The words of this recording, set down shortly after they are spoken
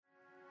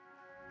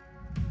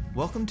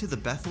Welcome to the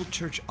Bethel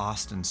Church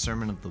Austin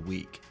Sermon of the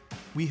Week.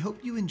 We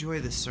hope you enjoy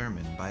this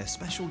sermon by a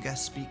special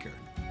guest speaker.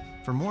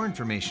 For more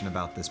information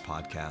about this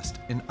podcast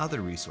and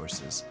other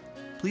resources,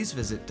 please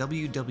visit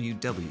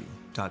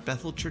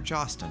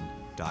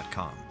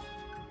www.bethelchurchaustin.com.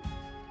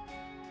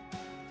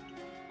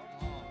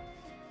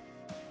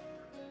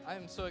 I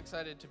am so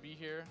excited to be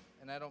here,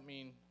 and I don't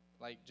mean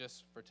like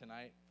just for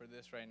tonight, for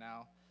this right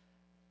now,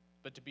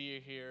 but to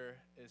be here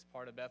as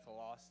part of Bethel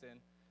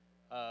Austin.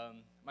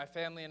 My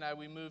family and I,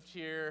 we moved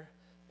here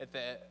at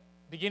the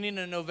beginning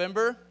of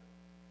November,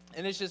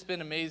 and it's just been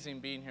amazing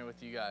being here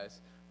with you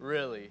guys.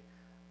 Really.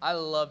 I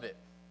love it.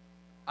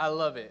 I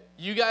love it.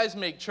 You guys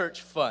make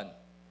church fun.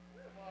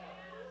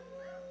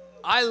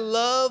 I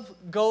love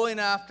going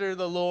after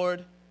the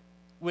Lord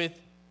with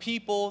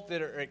people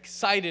that are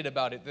excited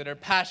about it, that are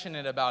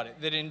passionate about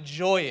it, that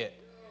enjoy it.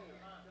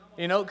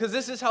 You know, because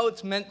this is how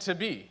it's meant to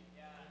be.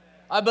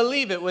 I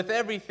believe it with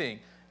everything.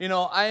 You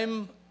know,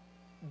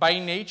 by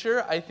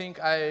nature, I think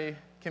I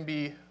can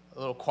be a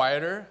little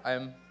quieter.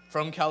 I'm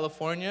from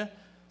California,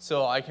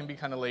 so I can be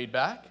kind of laid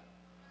back.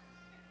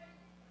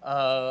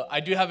 I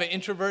do have an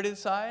introverted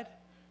side,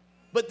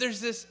 but there's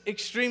this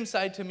extreme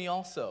side to me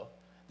also.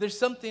 There's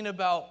something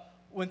about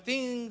when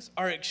things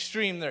are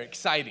extreme, they're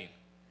exciting.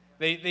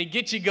 They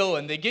get you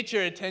going. They get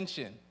your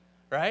attention,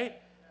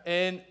 right?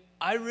 And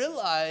I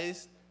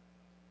realized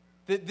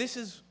that this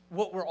is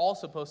what we're all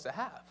supposed to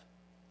have.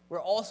 We're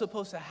all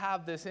supposed to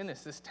have this in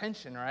us, this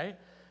tension, right?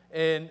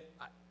 And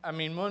I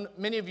mean,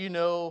 many of you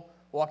know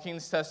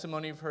Joaquin's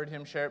testimony. You've heard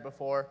him share it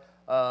before.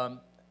 I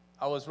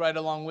was right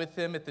along with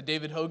him at the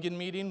David Hogan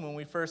meeting when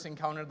we first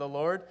encountered the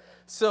Lord.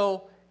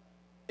 So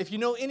if you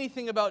know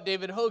anything about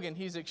David Hogan,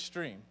 he's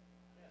extreme.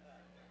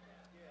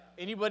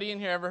 Anybody in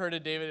here ever heard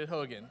of David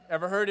Hogan?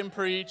 Ever heard him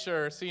preach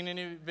or seen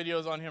any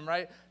videos on him,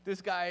 right?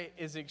 This guy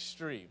is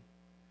extreme.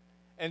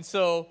 And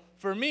so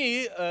for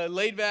me, a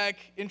laid-back,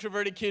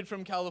 introverted kid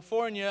from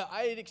California,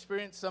 I had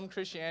experienced some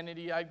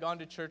Christianity. I'd gone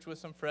to church with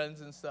some friends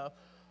and stuff.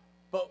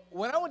 But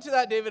when I went to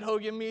that David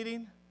Hogan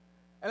meeting,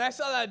 and I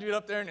saw that dude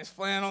up there in his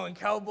flannel and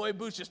cowboy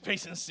boots just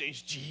pacing the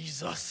stage,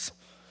 Jesus,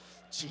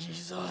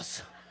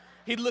 Jesus.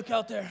 He'd look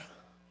out there,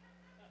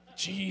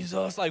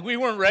 Jesus. Like, we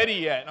weren't ready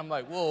yet. And I'm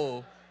like,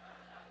 whoa.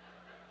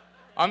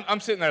 I'm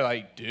sitting there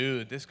like,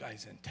 dude, this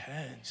guy's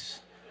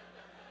intense.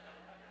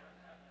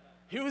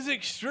 He was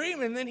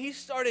extreme, and then he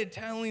started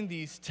telling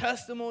these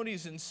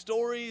testimonies and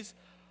stories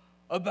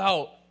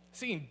about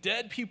seeing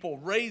dead people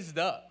raised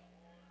up.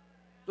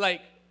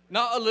 Like,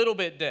 not a little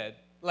bit dead.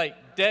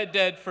 Like,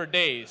 dead for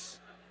days.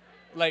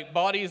 Like,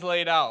 bodies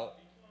laid out.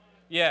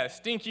 Yeah,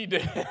 stinky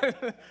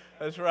dead.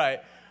 That's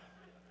right.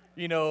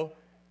 You know,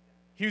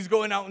 he was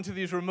going out into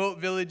these remote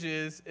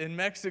villages in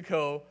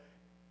Mexico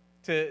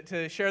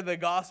to share the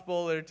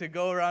gospel or to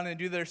go around and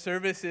do their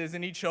services,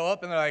 and he'd show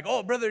up and they're like,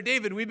 oh, Brother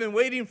David, we've been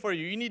waiting for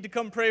you. You need to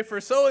come pray for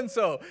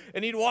so-and-so.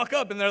 And he'd walk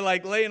up and they're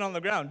like laying on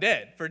the ground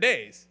dead for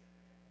days.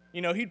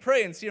 You know, he'd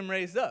pray and see them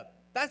raised up.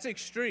 That's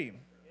extreme.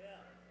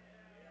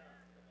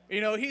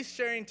 You know, he's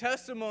sharing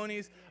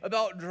testimonies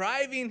about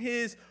driving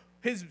his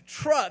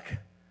truck,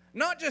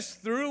 not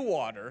just through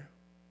water,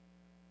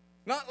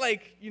 not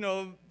like, you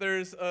know,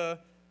 there's a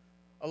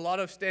lot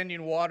of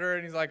standing water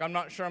and he's like, I'm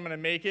not sure I'm going to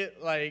make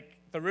it. Like,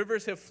 the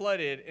rivers have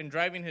flooded and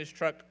driving his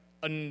truck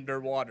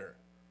underwater.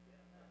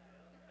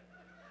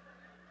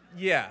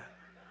 Yeah.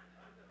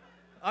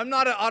 I'm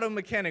not an auto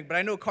mechanic, but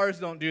I know cars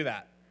don't do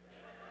that.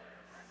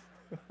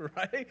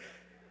 Right?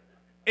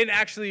 And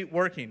actually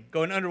working,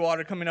 going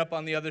underwater, coming up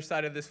on the other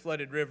side of this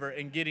flooded river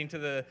and getting to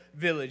the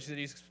village that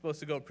he's supposed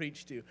to go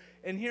preach to.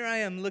 And here I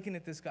am looking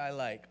at this guy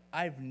like,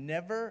 I've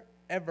never,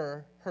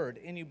 ever heard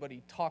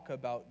anybody talk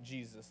about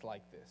Jesus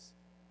like this.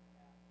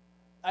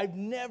 I've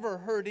never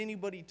heard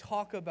anybody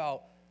talk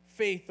about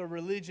faith or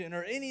religion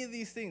or any of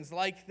these things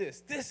like this.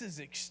 This is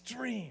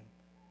extreme.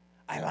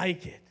 I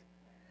like it.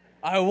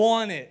 I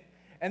want it.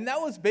 And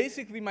that was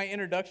basically my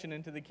introduction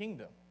into the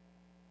kingdom.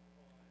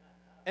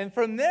 And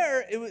from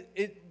there,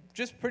 it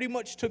just pretty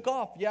much took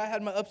off. Yeah, I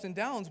had my ups and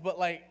downs, but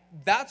like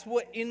that's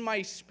what in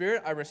my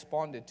spirit I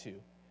responded to.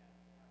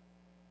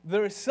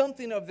 There was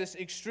something of this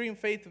extreme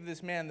faith of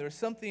this man. There was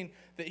something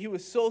that he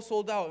was so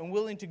sold out and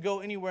willing to go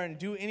anywhere and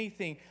do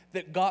anything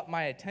that got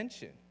my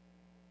attention.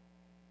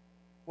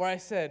 Where I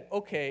said,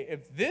 okay,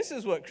 if this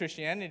is what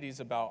Christianity is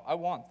about, I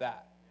want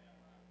that.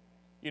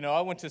 You know,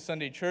 I went to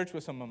Sunday church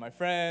with some of my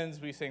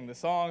friends. We sang the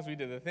songs. We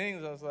did the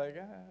things. I was like,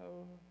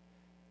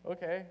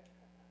 okay.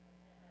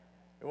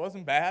 It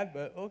wasn't bad,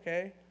 but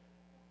okay.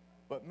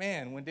 But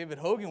man, when David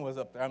Hogan was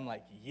up there, I'm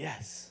like,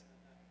 yes.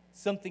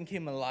 Something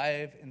came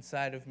alive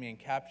inside of me and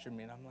captured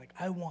me. And I'm like,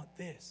 I want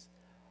this.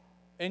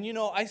 And, you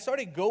know, I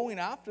started going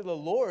after the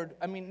Lord.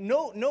 I mean,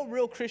 no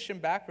real Christian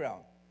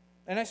background.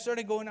 And I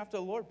started going after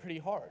the Lord pretty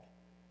hard.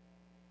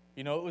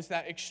 You know, it was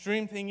that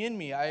extreme thing in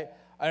me. I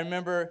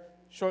remember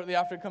shortly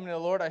after coming to the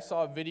Lord, I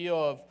saw a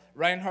video of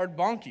Reinhard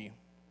Bonnke.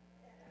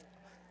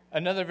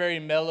 Another very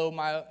mellow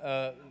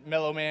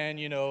man,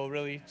 you know,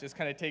 really just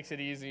kind of takes it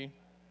easy.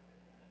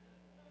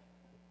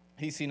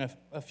 He's seen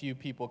a few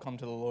people come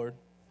to the Lord.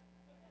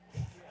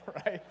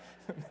 right?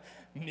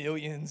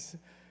 Millions.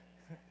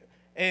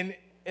 And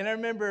I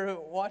remember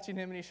watching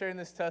him, and he's sharing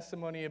this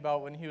testimony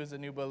about when he was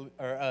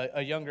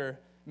a younger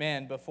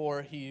man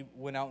before he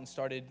went out and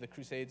started the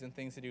crusades and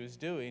things that he was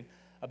doing,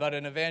 about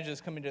an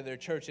evangelist coming to their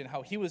church and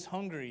how he was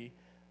hungry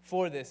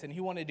for this, and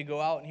he wanted to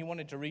go out and he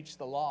wanted to reach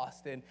the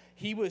lost. And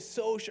he was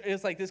so sure, it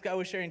was like this guy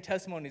was sharing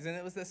testimonies, and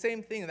it was the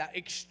same thing, that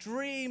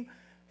extreme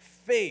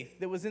faith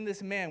that was in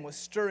this man was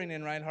stirring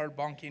in Reinhard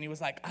Bonnke, and he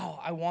was like, oh,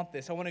 I want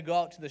this. I want to go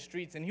out to the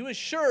streets. And he was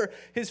sure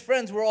his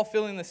friends were all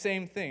feeling the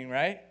same thing,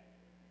 right?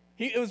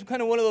 It was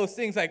kind of one of those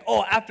things like,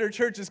 oh, after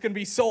church it's going to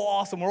be so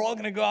awesome. We're all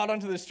going to go out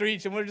onto the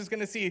streets, and we're just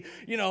going to see,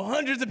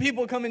 hundreds of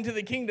people come into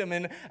the kingdom.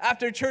 And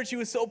after church, he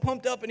was so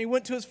pumped up, and he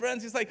went to his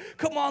friends. He's like,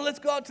 come on, let's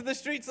go out to the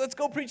streets. Let's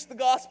go preach the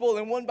gospel.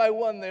 And one by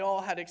one, they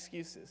all had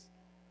excuses,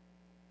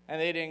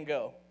 and they didn't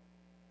go.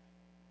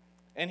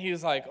 And he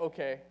was like,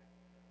 okay,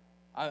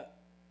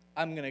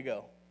 I'm going to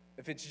go.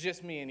 If it's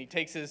just me. And he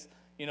takes his,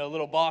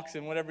 little box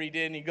and whatever he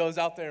did, and he goes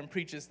out there and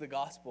preaches the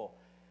gospel.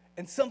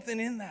 And something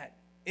in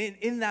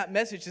that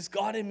message just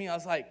got in me. I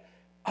was like,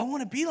 I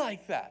want to be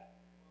like that.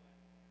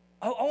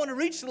 I want to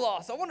reach the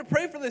lost. I want to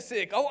pray for the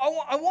sick. I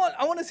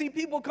want to see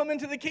people come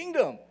into the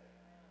kingdom.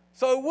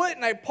 So I went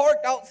and I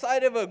parked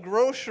outside of a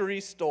grocery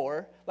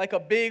store, like a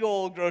big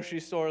old grocery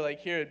store,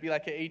 like here, it'd be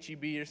like a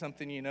H-E-B or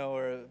something,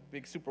 or a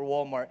big super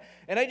Walmart.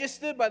 And I just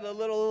stood by the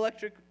little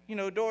electric,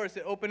 doors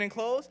that open and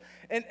close.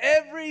 And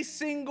every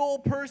single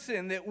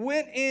person that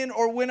went in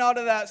or went out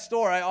of that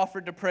store, I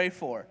offered to pray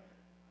for.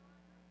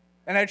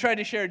 And I tried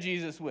to share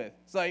Jesus with.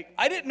 It's like,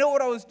 I didn't know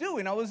what I was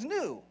doing. I was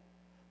new.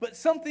 But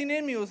something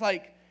in me was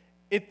like,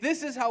 if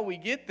this is how we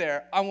get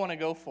there, I want to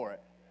go for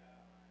it.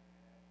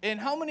 And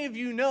how many of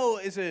you know,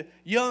 as a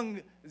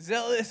young,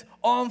 zealous,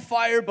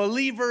 on-fire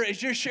believer,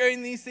 as you're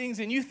sharing these things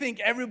and you think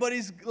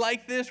everybody's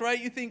like this, right?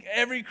 You think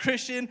every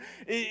Christian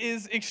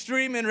is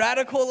extreme and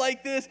radical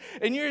like this,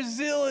 and you're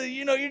zealous,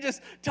 you're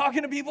just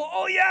talking to people,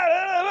 oh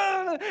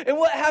yeah, and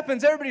what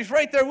happens? Everybody's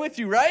right there with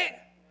you, right?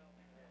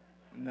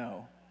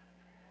 No.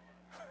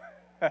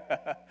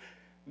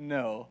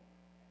 No.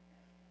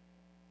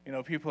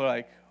 People are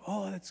like,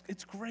 oh,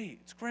 it's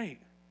great, it's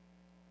great.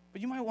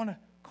 But you might want to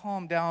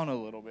calm down a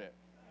little bit.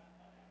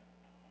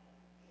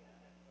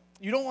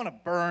 You don't want to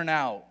burn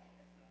out.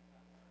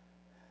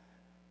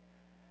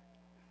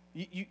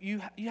 You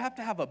have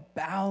to have a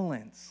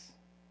balance.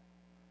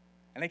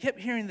 And I kept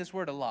hearing this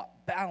word a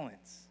lot,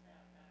 balance.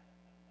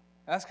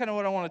 That's kind of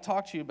what I want to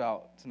talk to you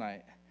about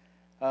tonight.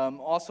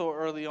 Also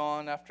early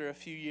on, after a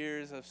few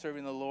years of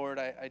serving the Lord,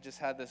 I just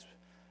had this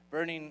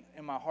burning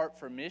in my heart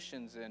for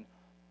missions. And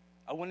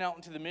I went out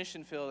into the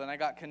mission field, and I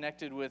got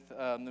connected with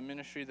the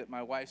ministry that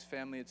my wife's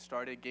family had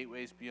started,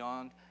 Gateways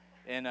Beyond.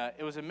 And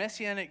it was a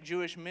Messianic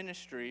Jewish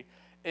ministry.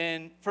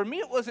 And for me,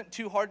 it wasn't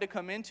too hard to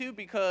come into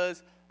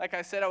because, like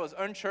I said, I was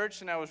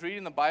unchurched, and I was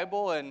reading the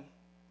Bible, and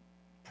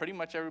pretty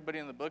much everybody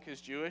in the book is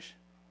Jewish.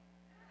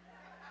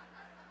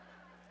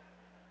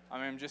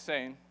 I'm just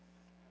saying.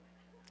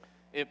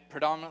 It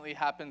predominantly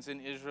happens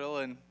in Israel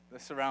and the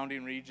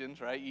surrounding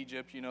regions, right?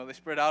 Egypt, they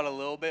spread out a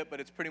little bit,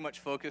 but it's pretty much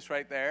focused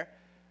right there.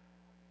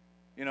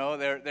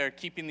 They're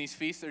keeping these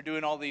feasts, they're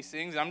doing all these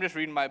things. I'm just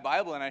reading my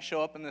Bible, and I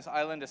show up in this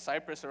island of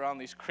Cyprus around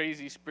these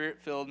crazy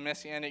spirit-filled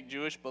Messianic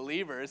Jewish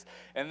believers,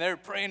 and they're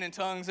praying in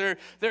tongues. They're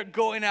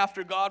going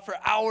after God for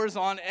hours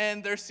on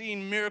end. They're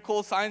seeing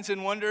miracles, signs,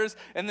 and wonders.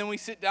 And then we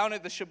sit down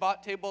at the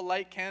Shabbat table,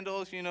 light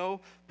candles,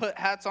 put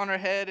hats on our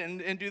head,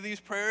 and do these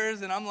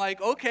prayers. And I'm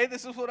like, okay,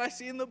 this is what I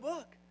see in the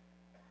book.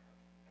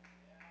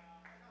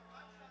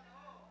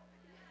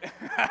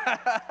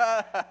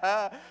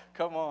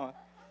 Come on.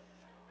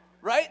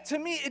 Right? To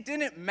me, it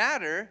didn't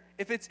matter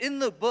if it's in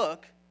the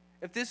book.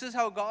 If this is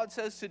how God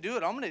says to do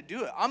it, I'm going to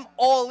do it. I'm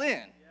all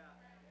in.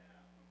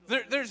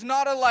 There's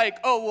not a like,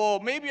 oh,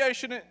 well, maybe I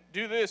shouldn't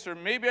do this, or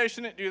maybe I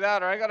shouldn't do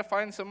that, or I got to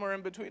find somewhere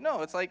in between.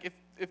 No, it's like,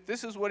 if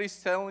this is what he's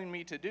telling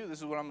me to do, this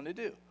is what I'm going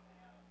to do.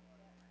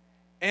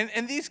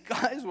 And these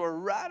guys were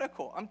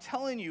radical. I'm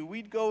telling you,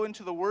 we'd go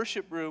into the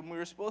worship room. We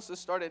were supposed to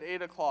start at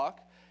 8 o'clock.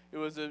 It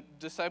was a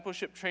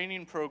discipleship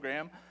training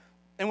program.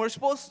 And we're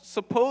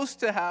supposed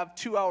to have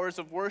 2 hours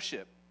of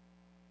worship.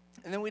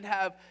 And then we'd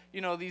have,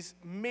 these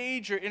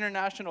major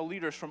international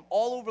leaders from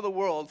all over the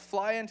world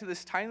fly into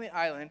this tiny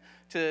island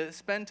to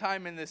spend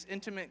time in this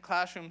intimate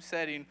classroom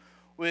setting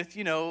with,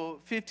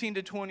 15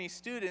 to 20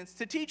 students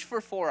to teach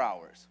for 4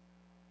 hours.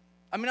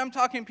 I'm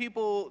talking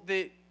people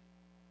that,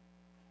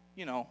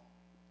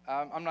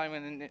 I'm not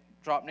even going to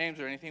drop names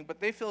or anything, but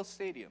they fill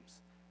stadiums.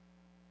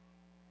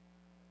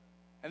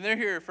 And they're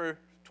here for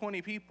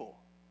 20 people.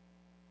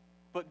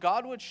 But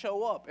God would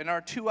show up, and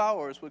our 2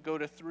 hours would go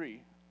to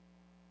 3.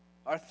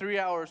 Our 3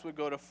 hours would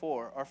go to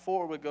 4. Our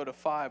 4 would go to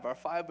 5. Our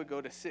 5 would go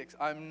to 6.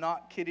 I'm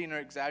not kidding or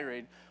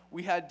exaggerating.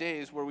 We had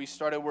days where we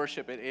started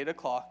worship at 8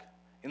 o'clock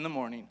in the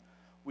morning.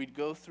 We'd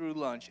go through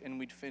lunch, and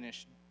we'd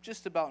finish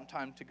just about in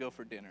time to go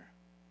for dinner.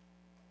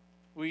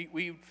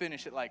 We'd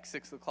finish at like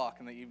 6 o'clock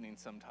in the evening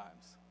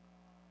sometimes.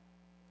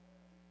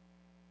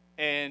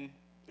 And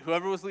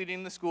whoever was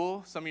leading the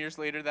school, some years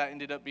later that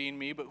ended up being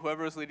me, but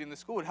whoever was leading the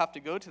school would have to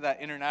go to that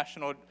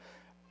international,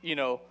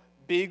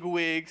 big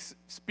wigs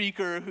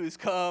speaker who's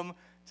come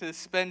to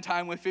spend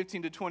time with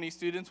 15 to 20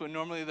 students when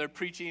normally they're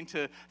preaching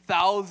to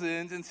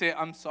thousands and say,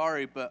 I'm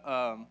sorry, but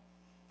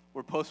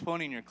we're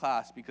postponing your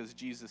class because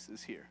Jesus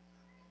is here.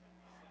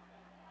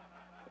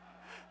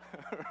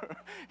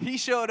 He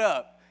showed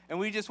up, and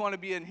we just want to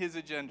be in his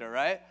agenda,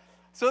 right?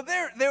 So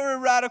they were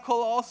radical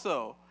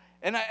also.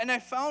 And I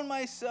found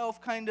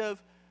myself kind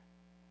of,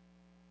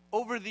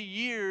 over the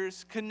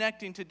years,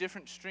 connecting to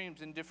different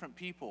streams and different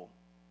people,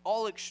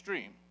 all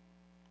extreme.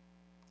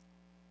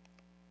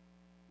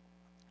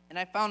 And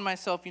I found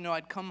myself,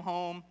 I'd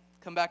come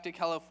back to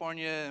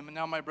California, and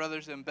now my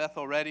brother's in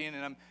Bethel Redding,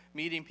 and I'm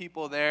meeting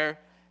people there,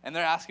 and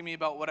they're asking me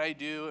about what I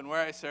do and where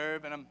I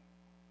serve, and I'm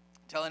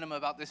telling them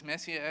about this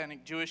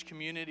Messianic Jewish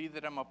community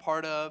that I'm a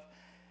part of.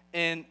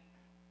 And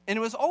it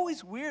was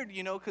always weird,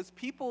 because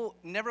people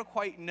never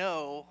quite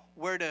know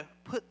where to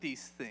put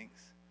these things.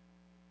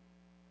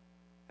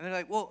 And they're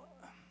like, well,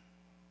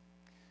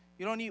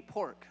 you don't eat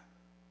pork.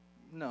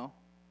 No.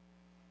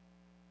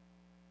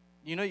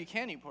 You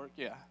can eat pork?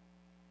 Yeah.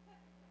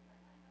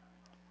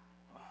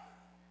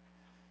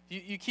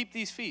 You keep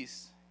these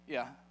feasts?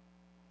 Yeah.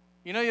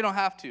 You don't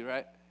have to,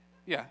 right?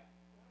 Yeah.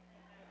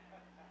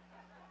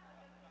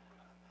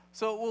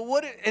 So,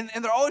 well, and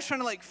they're always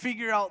trying to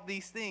figure out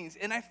these things.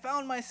 And I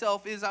found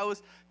myself as I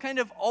was kind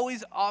of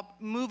always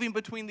moving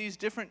between these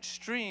different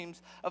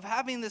streams of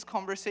having this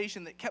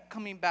conversation that kept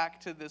coming back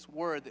to this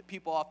word that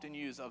people often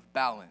use of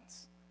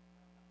balance.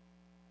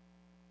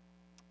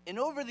 And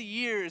over the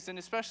years, and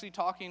especially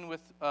talking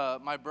with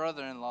my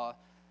brother-in-law,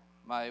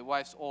 my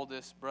wife's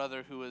oldest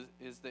brother, who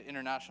is the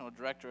international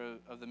director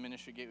of the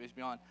ministry Gateways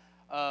Beyond,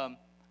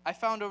 I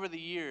found over the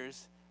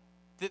years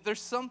that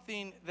there's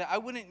something that I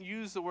wouldn't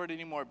use the word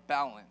anymore,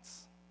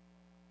 balance,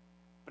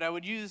 but I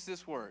would use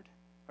this word,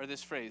 or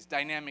this phrase,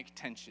 dynamic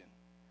tension.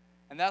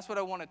 And that's what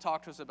I want to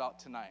talk to us about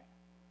tonight.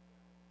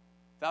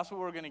 That's what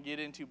we're going to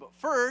get into. But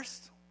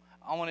first,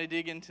 I want to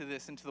dig into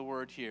the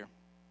word here.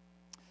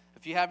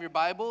 If you have your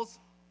Bibles,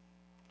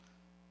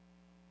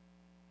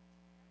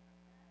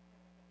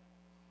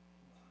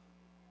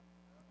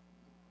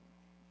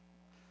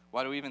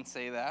 why do we even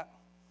say that?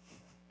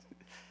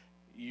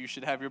 You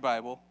should have your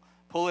Bible.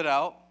 Pull it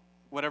out,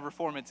 whatever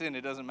form it's in,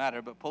 it doesn't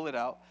matter, but pull it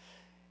out.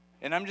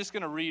 And I'm just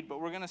going to read, but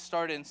we're going to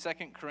start in 2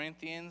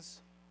 Corinthians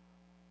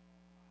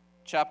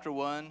chapter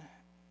 1,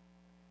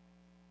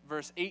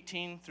 verse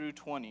 18 through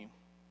 20.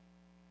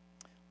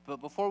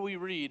 But before we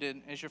read,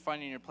 and as you're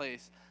finding your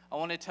place, I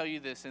want to tell you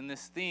this. In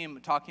this theme,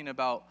 talking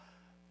about,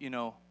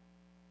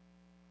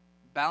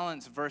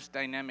 balance versus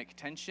dynamic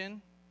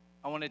tension,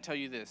 I want to tell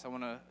you this. I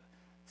want to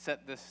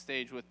set this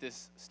stage with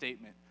this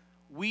statement.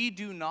 We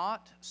do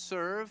not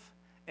serve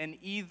an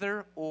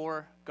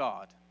either-or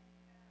God.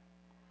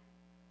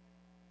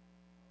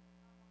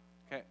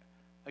 Okay,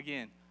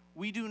 again,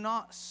 we do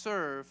not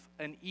serve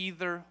an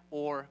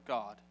either-or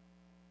God.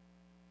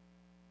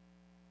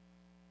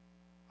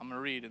 I'm going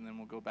to read and then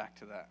we'll go back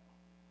to that.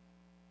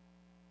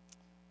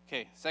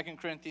 Okay, 2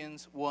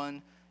 Corinthians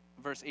 1,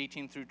 verse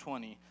 18 through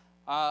 20.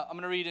 I'm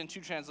going to read in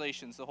two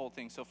translations, the whole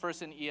thing. So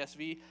first in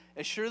ESV,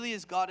 as surely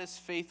as God is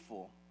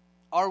faithful,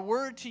 our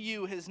word to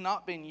you has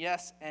not been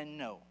yes and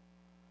no.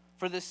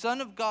 For the Son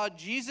of God,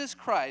 Jesus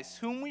Christ,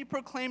 whom we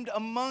proclaimed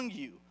among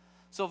you,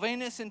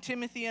 Silvanus and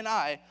Timothy and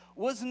I,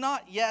 was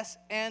not yes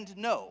and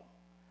no.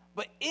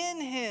 But in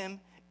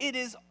him it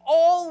is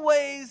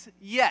always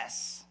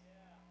yes.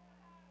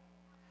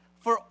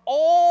 For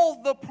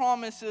all the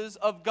promises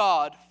of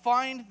God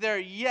find their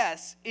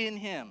yes in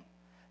him.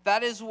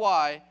 That is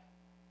why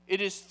it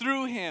is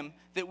through him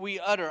that we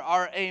utter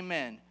our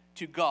amen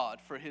to God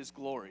for his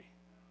glory.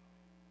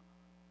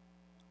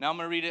 Now I'm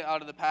going to read it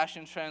out of the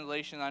Passion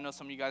Translation. I know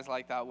some of you guys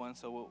like that one,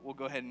 so we'll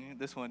go ahead and read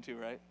this one too,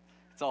 right?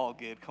 It's all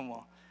good. Come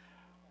on.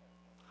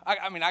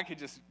 I could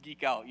just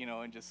geek out,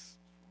 and just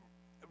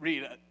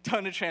read a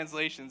ton of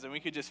translations, and we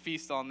could just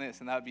feast on this,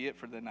 and that would be it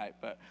for the night.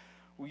 But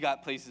we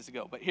got places to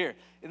go. But here,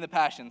 in the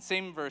Passion,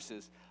 same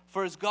verses.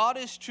 For as God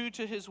is true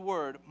to his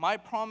word, my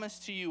promise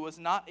to you was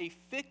not a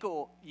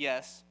fickle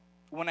yes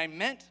when I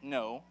meant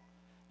no.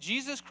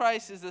 Jesus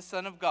Christ is the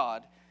Son of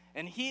God,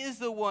 and he is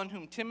the one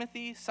whom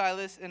Timothy,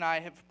 Silas, and I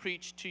have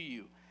preached to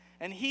you.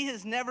 And he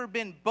has never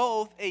been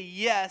both a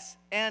yes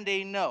and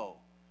a no.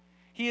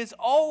 He has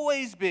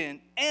always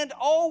been and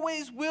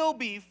always will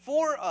be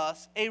for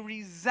us a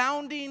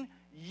resounding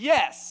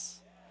yes.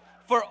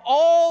 For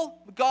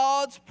all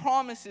God's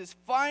promises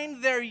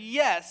find their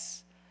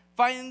yes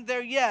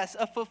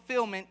a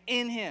fulfillment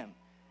in him.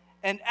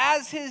 And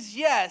as his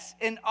yes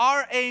and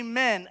our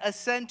amen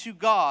ascend to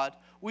God,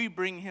 we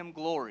bring him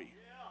glory.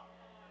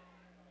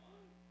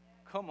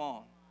 Come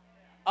on.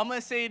 I'm going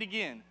to say it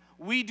again.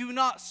 We do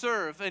not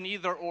serve an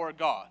either-or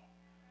God.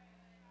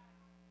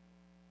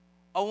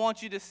 I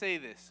want you to say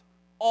this.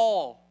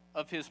 All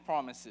of his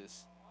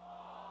promises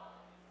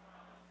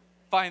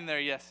find their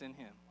yes in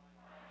him.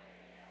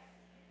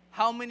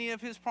 How many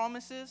of his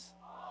promises?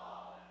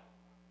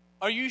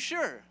 Are you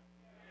sure?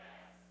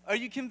 Are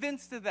you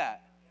convinced of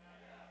that?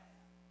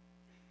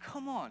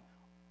 Come on.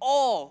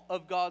 All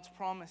of God's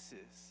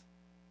promises.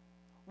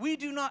 We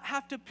do not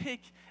have to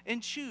pick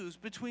and choose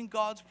between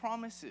God's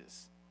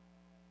promises.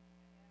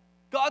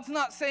 God's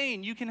not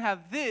saying you can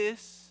have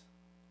this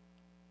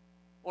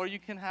or you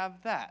can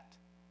have that.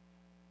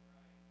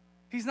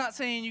 He's not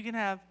saying you can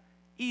have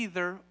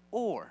either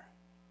or.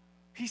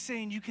 He's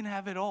saying you can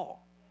have it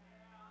all.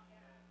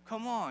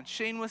 Come on.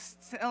 Shane was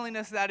telling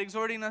us that,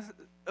 exhorting us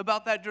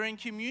about that during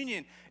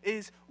communion,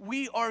 is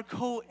we are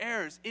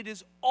co-heirs. It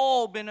has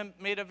all been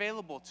made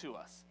available to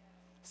us.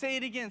 Say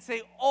it again.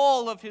 Say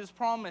all of his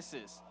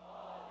promises.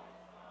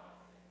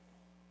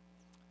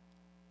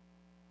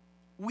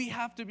 We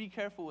have to be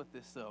careful with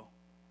this, though,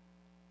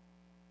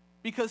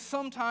 because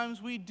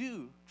sometimes we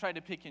do try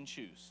to pick and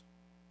choose.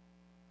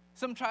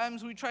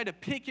 Sometimes we try to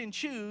pick and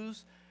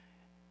choose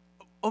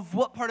of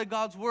what part of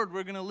God's word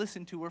we're going to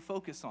listen to or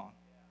focus on.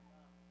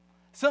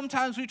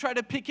 Sometimes we try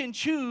to pick and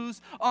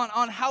choose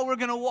on how we're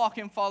going to walk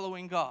in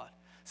following God.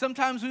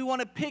 Sometimes we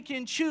want to pick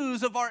and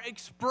choose of our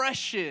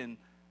expression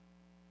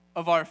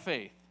of our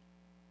faith.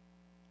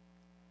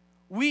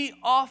 We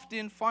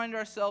often find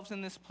ourselves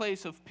in this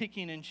place of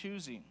picking and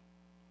choosing.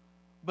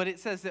 But it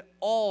says that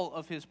all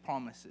of his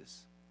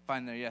promises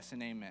find their yes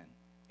and amen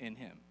in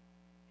him.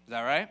 Is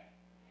that right?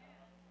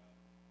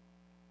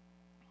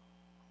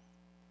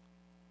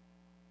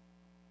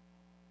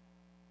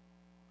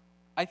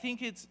 I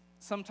think it's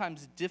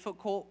sometimes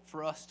difficult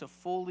for us to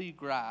fully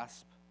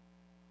grasp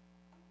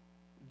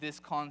this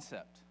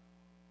concept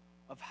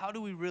of how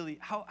do we really,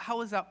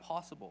 how is that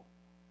possible?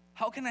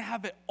 How can I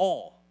have it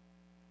all?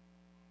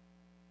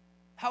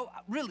 How,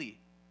 really?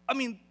 I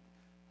mean,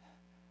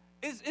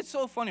 it's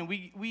so funny.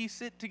 We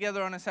sit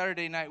together on a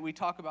Saturday night, we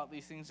talk about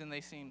these things, and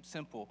they seem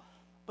simple.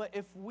 But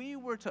if we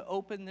were to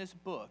open this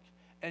book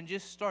and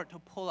just start to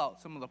pull out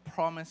some of the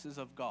promises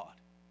of God,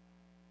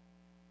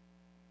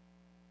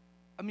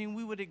 I mean,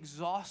 we would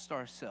exhaust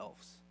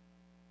ourselves.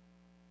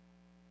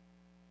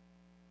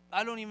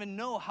 I don't even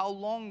know how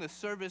long the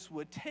service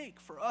would take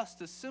for us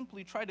to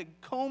simply try to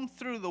comb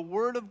through the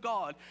Word of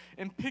God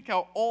and pick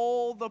out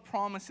all the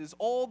promises,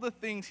 all the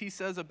things he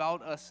says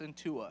about us and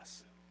to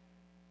us.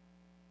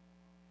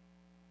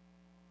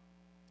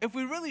 If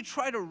we really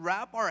try to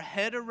wrap our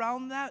head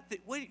around that,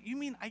 wait, you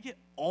mean I get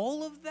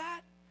all of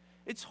that?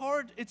 It's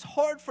hard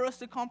for us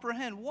to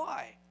comprehend.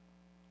 Why?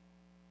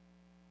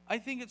 I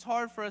think it's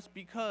hard for us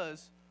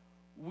because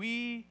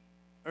we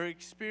are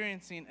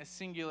experiencing a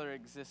singular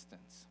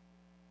existence.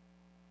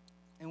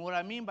 And what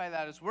I mean by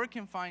that is we're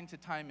confined to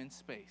time and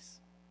space.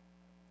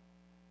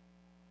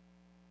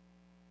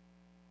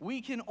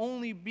 We can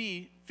only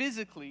be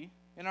physically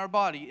in our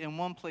body in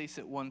one place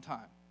at one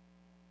time.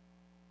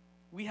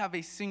 We have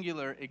a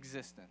singular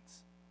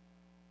existence.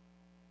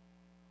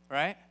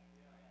 Right?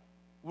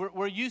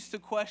 We're used to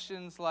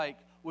questions like,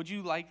 would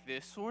you like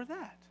this or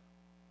that?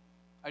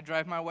 I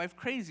drive my wife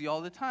crazy all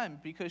the time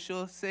because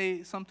she'll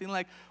say something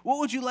like, what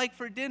would you like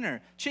for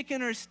dinner,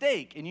 chicken or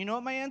steak? And you know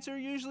what my answer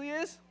usually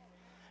is?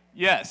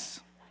 Yes.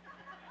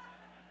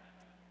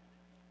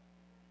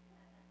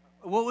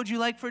 What would you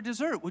like for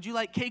dessert? Would you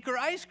like cake or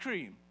ice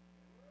cream?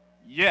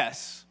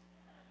 Yes.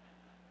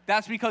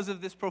 That's because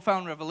of this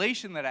profound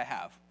revelation that I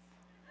have.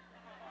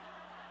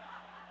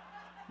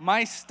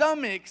 My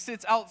stomach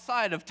sits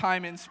outside of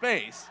time and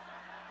space.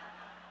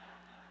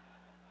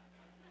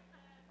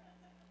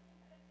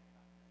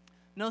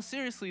 No,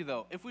 seriously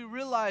though, if we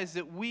realize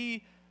that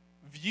we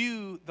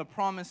view the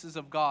promises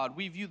of God,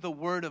 we view the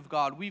Word of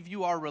God, we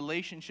view our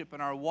relationship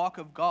and our walk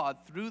of God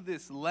through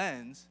this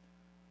lens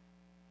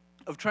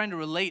of trying to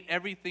relate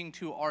everything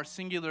to our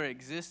singular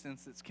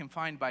existence that's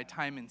confined by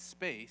time and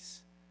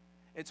space,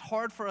 it's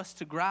hard for us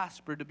to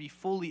grasp or to be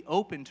fully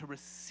open to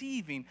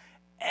receiving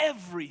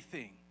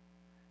everything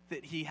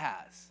that he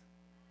has.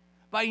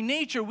 By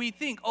nature, we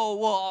think, oh,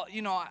 well,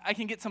 you know, I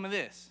can get some of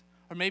this,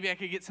 or maybe I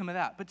could get some of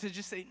that. But to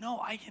just say,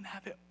 no, I can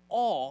have it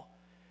all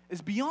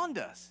is beyond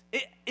us.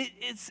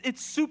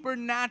 It's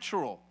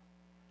supernatural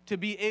to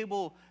be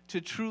able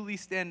to truly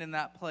stand in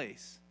that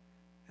place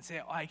and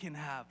say, oh, I can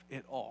have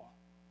it all.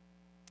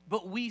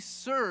 But we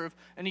serve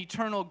an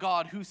eternal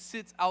God who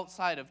sits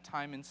outside of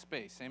time and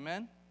space.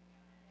 Amen?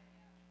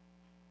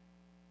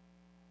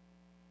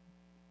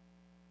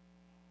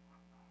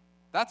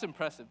 That's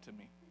impressive to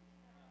me.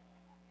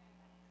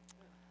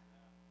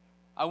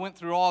 I went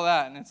through all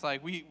that, and it's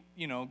like,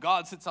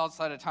 God sits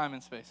outside of time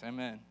and space.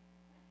 Amen.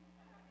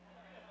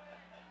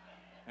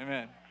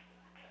 Amen.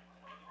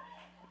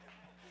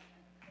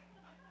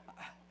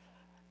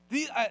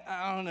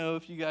 I don't know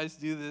if you guys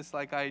do this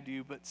like I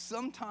do, but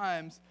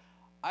sometimes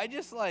I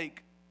just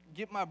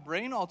get my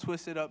brain all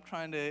twisted up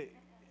trying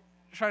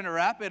to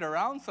wrap it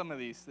around some of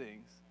these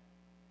things.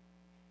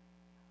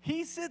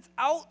 He sits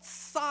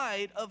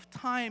outside of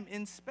time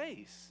and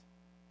space.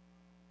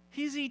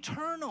 He's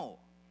eternal.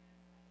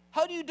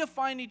 How do you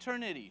define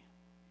eternity?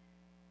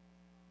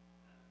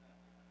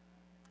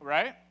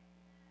 Right?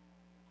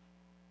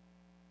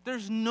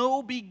 There's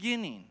no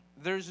beginning.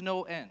 There's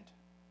no end.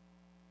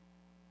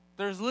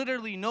 There's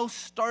literally no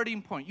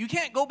starting point. You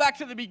can't go back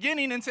to the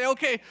beginning and say,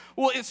 okay,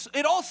 well,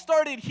 it all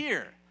started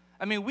here.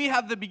 I mean, we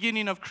have the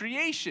beginning of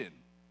creation.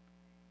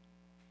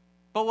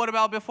 But what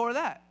about before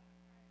that?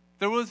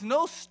 There was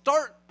no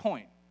start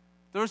point.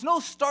 There was no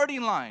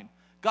starting line.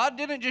 God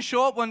didn't just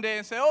show up one day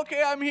and say,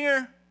 okay, I'm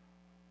here.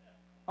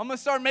 I'm going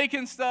to start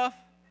making stuff.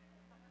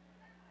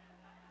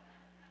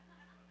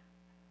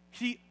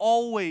 He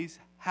always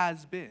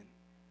has been,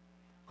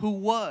 who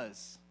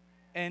was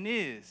and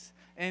is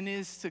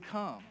to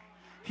come.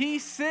 He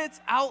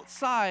sits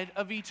outside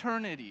of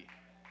eternity.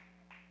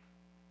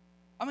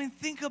 I mean,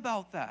 think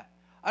about that.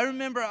 I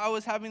remember I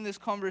was having this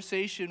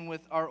conversation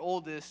with our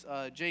oldest,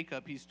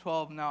 Jacob. He's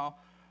 12 now.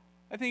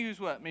 I think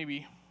he was,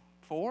 maybe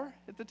 4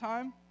 at the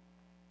time?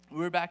 We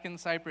were back in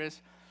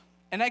Cyprus.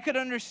 And I could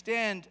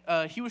understand,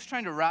 he was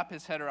trying to wrap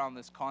his head around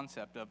this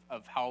concept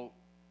of how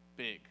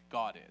big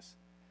God is.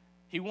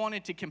 He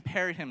wanted to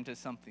compare him to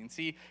something.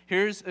 See,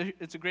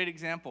 it's a great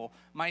example.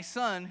 My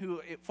son, who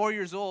at 4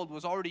 years old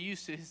was already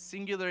used to his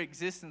singular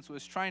existence,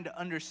 was trying to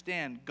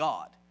understand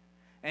God.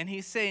 And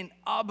he's saying,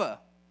 Abba,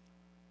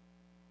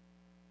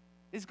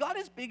 is God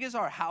as big as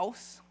our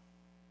house?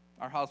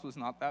 Our house was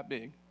not that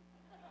big.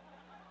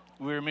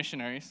 We were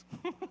missionaries.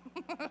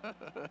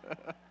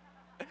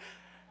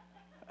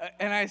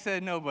 And I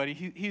said, no, buddy,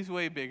 he's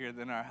way bigger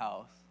than our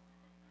house.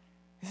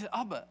 He said,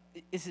 Abba,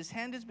 is his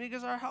hand as big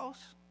as our house?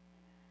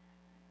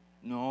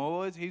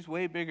 No, he's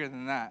way bigger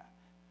than that.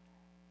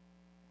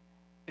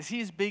 Is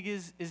he as big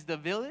as the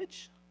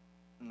village?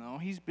 No,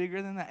 he's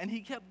bigger than that. And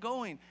he kept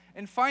going.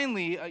 And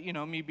finally,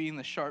 me being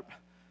the sharp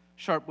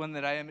one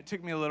that I am, it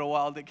took me a little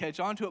while to catch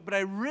on to it, but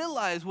I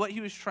realized what he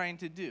was trying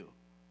to do.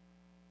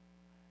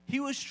 He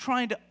was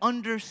trying to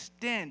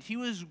understand.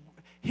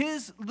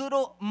 His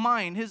little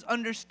mind, his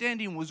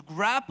understanding was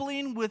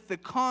grappling with the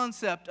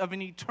concept of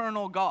an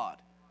eternal God.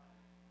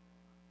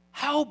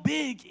 How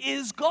big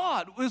is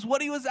God, is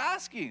what he was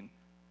asking.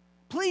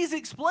 Please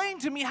explain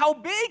to me how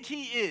big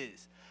he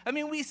is. I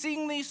mean, we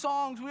sing these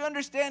songs. We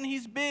understand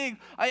he's big.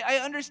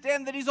 I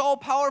understand that he's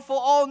all-powerful,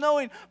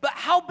 all-knowing. But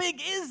how big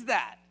is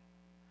that?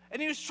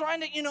 And he was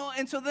trying to,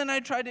 and so then I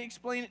tried to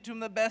explain it to him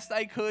the best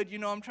I could.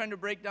 I'm trying to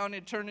break down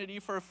eternity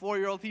for a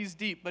 4-year-old. He's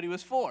deep, but he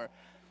was 4.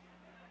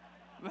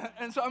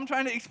 And so I'm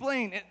trying to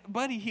explain,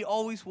 buddy, he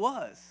always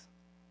was.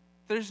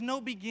 There's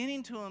no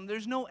beginning to him.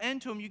 There's no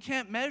end to him. You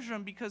can't measure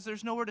him because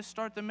there's nowhere to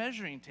start the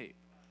measuring tape.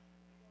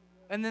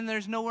 And then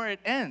there's nowhere it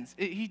ends.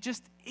 He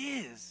just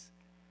is.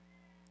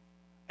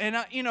 And,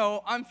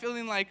 I'm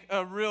feeling like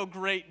a real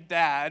great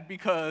dad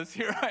because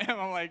here I am.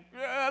 I'm like,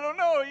 I don't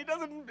know.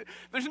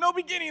 There's no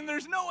beginning.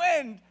 There's no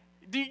end.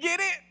 Do you get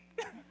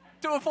it?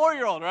 To a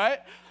 4-year-old, right?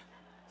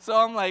 So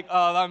I'm like,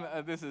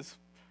 this is,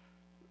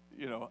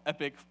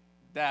 epic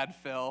dad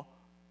fail.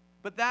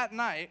 But that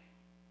night,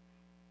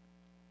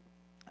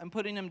 I'm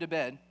putting him to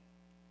bed.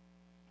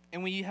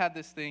 And we had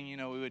this thing,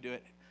 we would do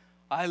it.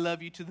 I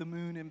love you to the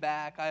moon and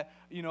back. I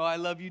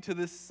love you to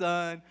the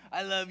sun.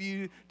 I love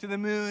you to the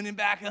moon and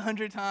back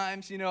 100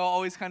 times.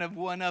 Always kind of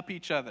one-up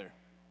each other.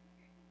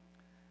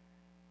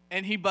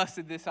 And he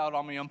busted this out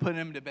on me. I'm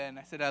putting him to bed, and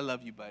I said, I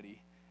love you,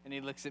 buddy. And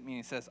he looks at me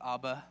and says,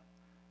 Abba,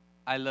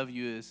 I love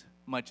you as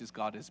much as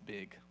God is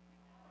big.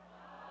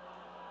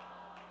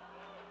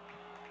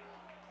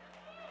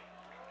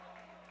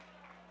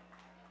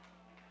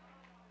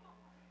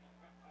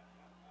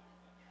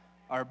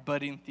 Our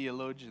budding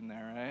theologian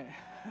there, right?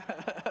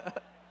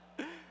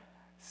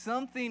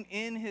 Something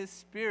in his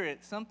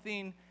spirit,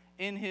 something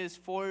in his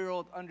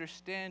 4-year-old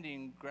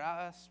understanding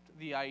grasped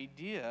the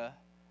idea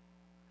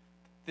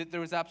that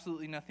there was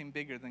absolutely nothing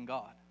bigger than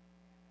God.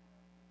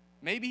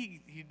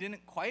 Maybe he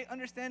didn't quite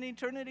understand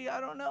eternity,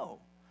 I don't know.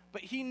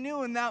 But he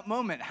knew in that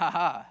moment,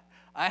 I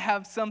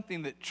have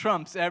something that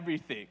trumps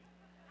everything.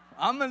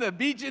 I'm going to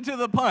beat you to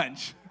the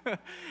punch.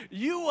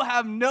 You will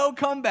have no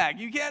comeback.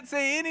 You can't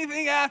say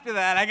anything after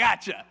that. I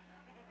gotcha.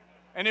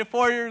 And at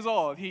 4 years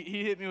old,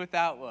 he hit me with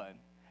that one.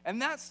 And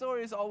that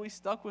story has always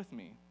stuck with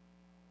me.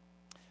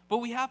 But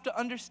we have to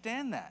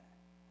understand that.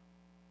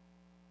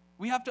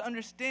 We have to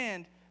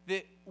understand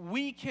that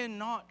we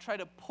cannot try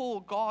to pull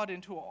God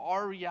into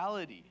our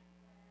reality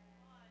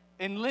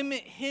and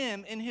limit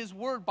him in his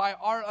word by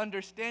our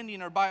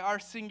understanding or by our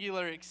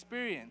singular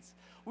experience.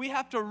 We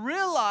have to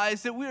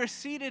realize that we are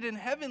seated in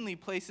heavenly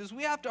places.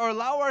 We have to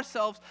allow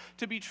ourselves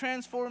to be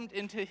transformed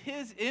into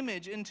his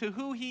image, into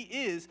who he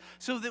is,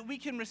 so that we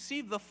can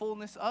receive the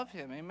fullness of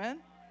him. Amen?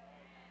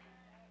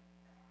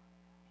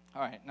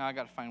 All right, now I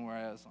got to find where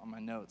I was on my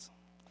notes.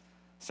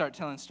 Start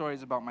telling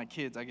stories about my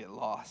kids, I get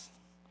lost.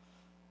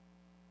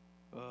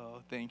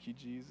 Oh, thank you,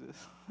 Jesus.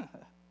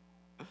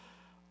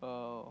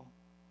 Oh.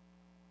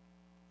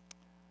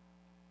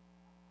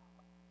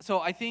 So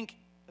I think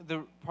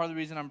part of the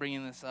reason I'm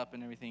bringing this up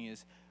and everything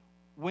is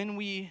when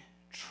we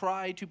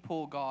try to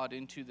pull God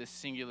into this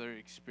singular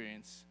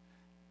experience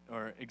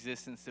or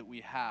existence that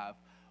we have,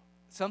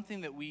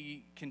 something that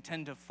we can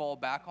tend to fall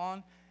back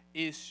on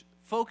is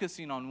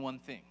focusing on one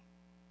thing,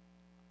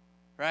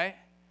 right?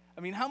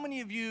 I mean, how many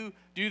of you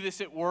do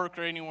this at work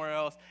or anywhere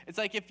else? It's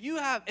like if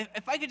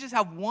I could just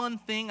have one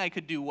thing I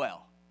could do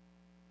well.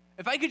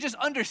 If I could just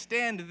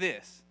understand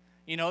this,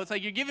 it's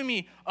like you're giving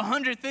me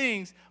 100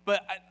 things,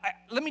 but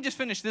let me just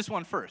finish this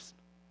one first,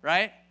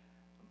 right?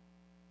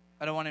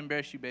 I don't want to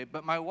embarrass you, babe,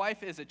 but my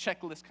wife is a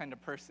checklist kind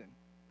of person.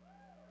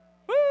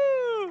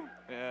 Woo!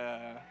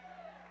 Yeah.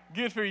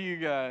 Good for you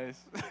guys.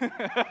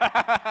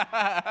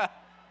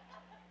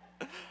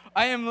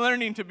 I am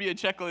learning to be a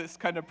checklist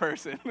kind of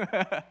person.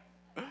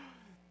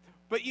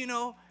 But,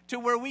 to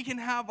where we can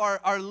have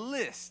our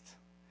list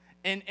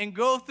and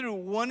go through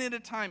one at a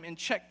time and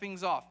check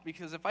things off.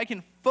 Because if I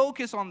can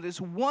focus on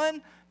this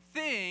one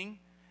thing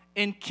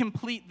and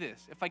complete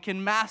this, if I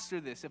can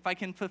master this, if I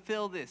can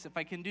fulfill this, if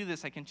I can do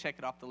this, I can check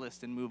it off the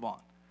list and move on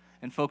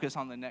and focus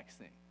on the next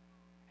thing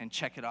and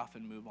check it off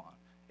and move on.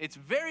 It's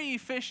very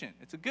efficient.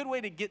 It's a good way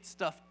to get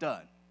stuff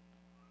done,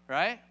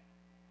 right?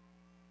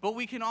 But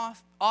we can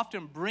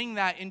often bring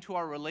that into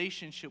our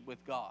relationship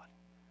with God.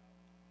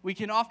 We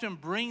can often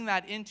bring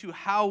that into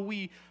how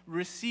we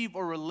receive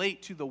or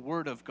relate to the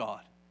Word of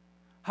God,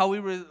 how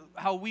we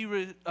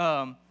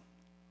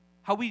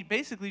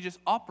basically just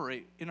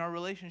operate in our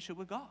relationship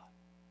with God.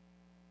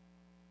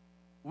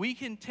 We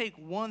can take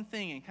one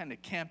thing and kind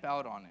of camp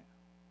out on it.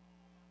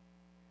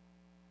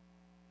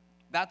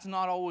 That's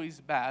not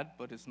always bad,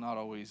 but it's not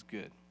always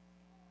good.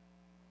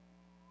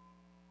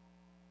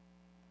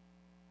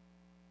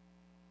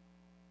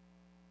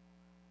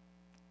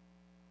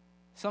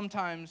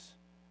 Sometimes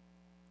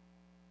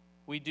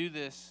we do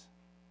this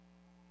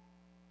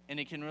and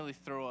it can really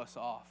throw us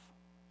off.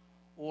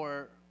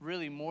 Or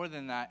really more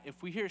than that,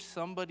 if we hear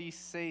somebody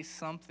say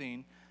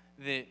something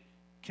that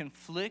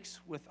conflicts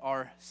with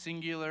our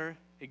singular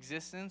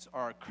existence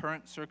or our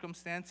current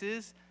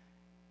circumstances,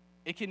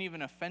 it can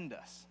even offend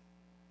us.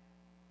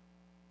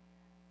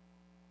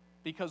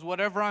 Because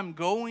whatever I'm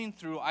going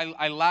through,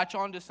 I latch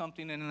onto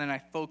something and then I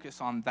focus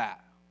on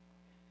that.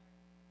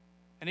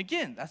 And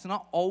again, that's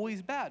not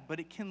always bad, but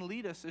it can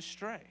lead us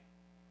astray.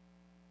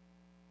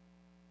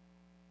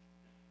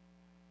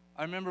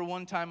 I remember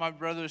one time my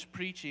brother's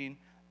preaching,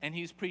 and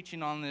he's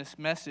preaching on this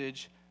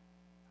message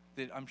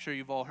that I'm sure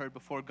you've all heard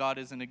before, God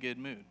is in a good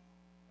mood.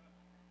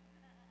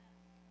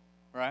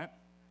 Right?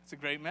 It's a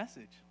great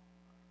message.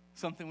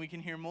 Something we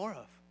can hear more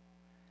of.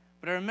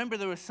 But I remember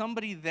there was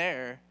somebody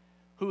there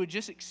who had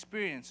just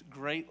experienced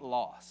great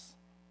loss.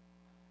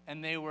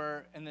 And they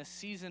were in this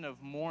season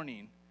of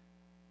mourning.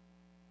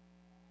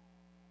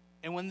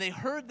 And when they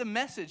heard the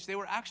message, they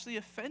were actually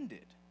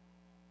offended.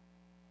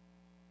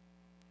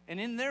 And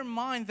in their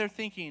mind, they're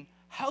thinking,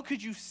 how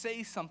could you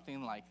say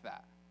something like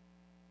that?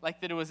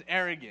 Like that it was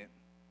arrogant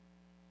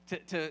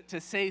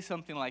to say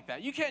something like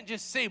that. You can't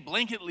just say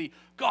blanketly,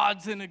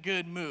 God's in a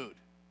good mood.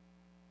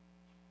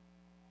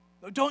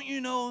 Don't you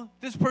know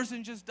this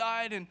person just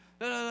died and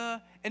da, da,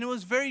 da. And it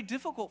was very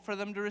difficult for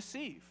them to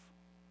receive.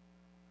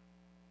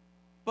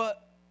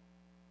 But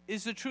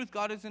is the truth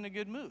God is in a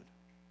good mood?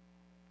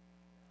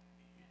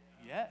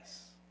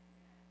 Yes.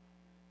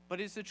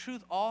 But is the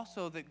truth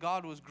also that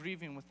God was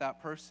grieving with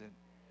that person?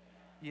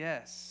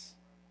 Yes.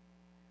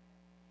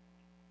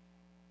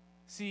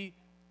 See,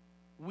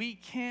 we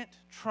can't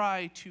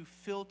try to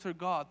filter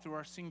God through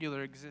our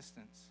singular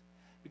existence,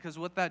 because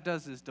what that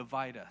does is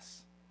divide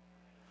us.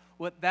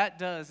 What that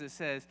does is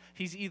says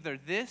he's either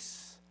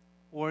this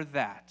or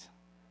that.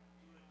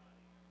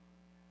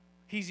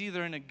 He's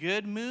either in a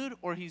good mood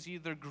or he's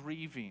either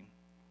grieving.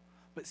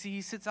 But see,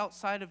 he sits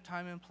outside of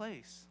time and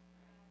place.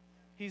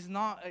 He's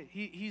not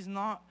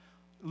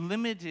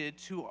limited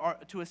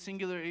to a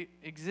singular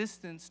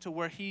existence to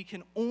where he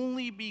can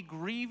only be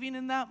grieving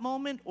in that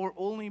moment or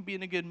only be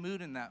in a good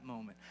mood in that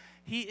moment.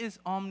 He is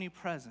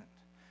omnipresent.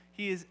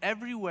 He is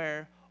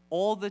everywhere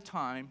all the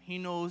time. He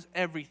knows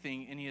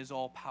everything, and he is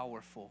all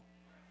powerful.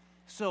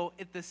 So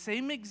at the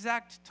same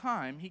exact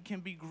time, he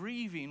can be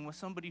grieving with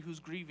somebody who's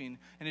grieving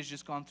and has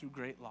just gone through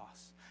great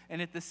loss.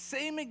 And at the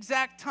same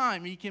exact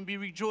time, he can be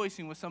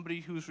rejoicing with somebody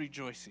who's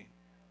rejoicing.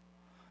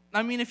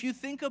 I mean, if you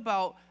think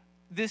about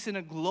this in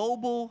a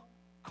global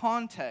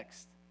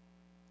context,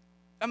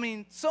 I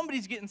mean,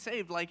 somebody's getting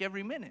saved like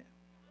every minute.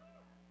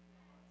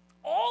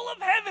 All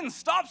of heaven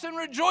stops and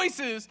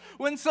rejoices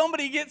when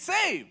somebody gets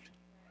saved.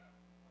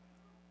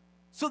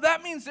 So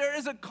that means there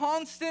is a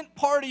constant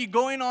party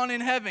going on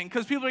in heaven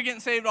because people are getting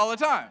saved all the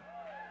time.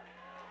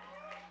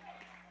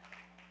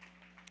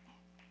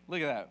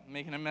 Look at that,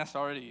 making a mess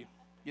already,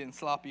 getting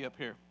sloppy up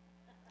here.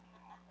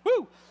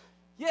 Woo!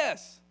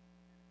 Yes.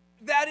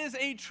 That is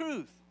a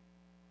truth.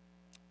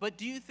 But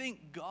do you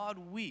think God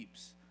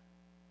weeps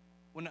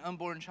when an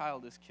unborn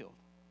child is killed?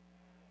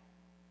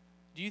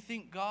 Do you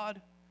think God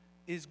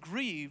is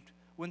grieved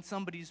when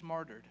somebody's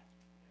martyred?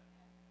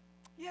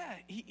 Yeah,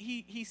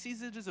 he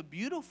sees it as a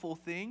beautiful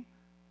thing,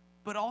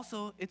 but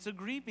also it's a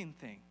grieving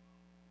thing.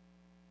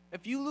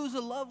 If you lose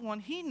a loved one,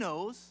 he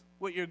knows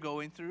what you're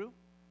going through.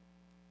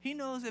 He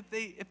knows if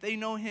they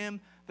know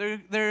him,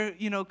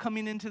 they're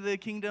coming into the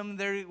kingdom,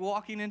 they're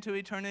walking into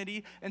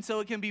eternity, and so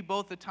it can be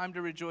both a time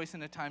to rejoice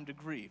and a time to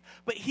grieve.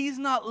 But he's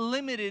not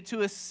limited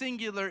to a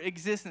singular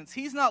existence.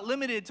 He's not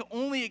limited to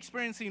only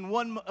experiencing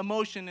one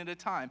emotion at a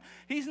time.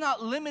 He's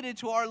not limited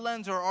to our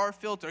lens or our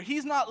filter.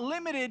 He's not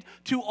limited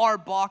to our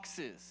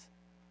boxes.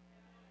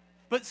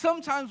 But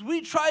sometimes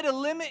we try to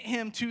limit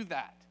him to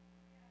that.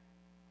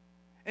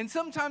 And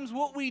sometimes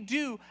what we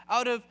do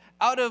out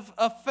of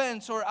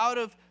offense or out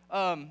of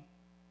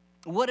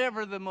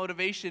whatever the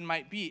motivation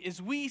might be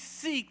is we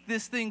seek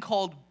this thing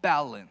called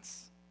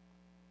balance.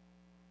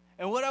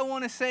 And what I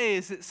want to say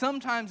is that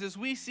sometimes as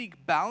we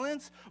seek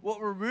balance,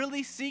 what we're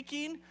really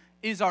seeking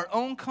is our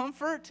own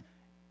comfort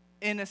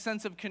and a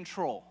sense of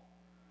control.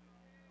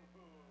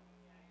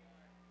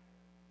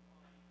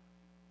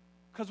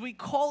 Because we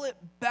call it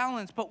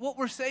balance, but what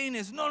we're saying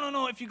is,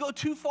 no, if you go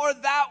too far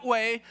that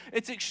way,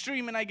 it's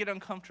extreme and I get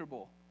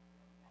uncomfortable.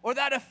 Or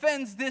that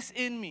offends this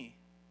in me.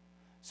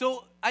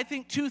 So I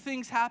think two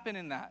things happen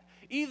in that.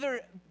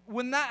 Either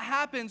when that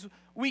happens,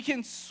 we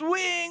can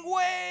swing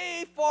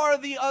way far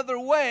the other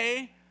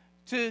way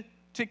to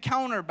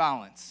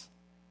counterbalance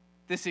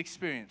this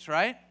experience,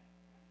 right?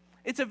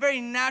 It's a very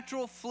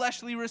natural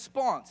fleshly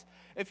response.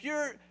 If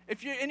you're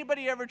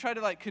anybody ever tried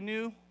to like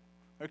canoe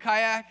or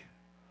kayak,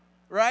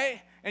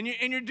 right? And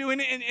you're doing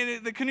it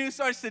and the canoe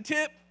starts to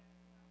tip,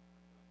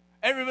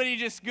 everybody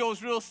just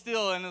goes real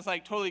still and it's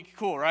like totally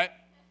cool, right?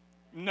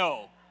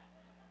 No.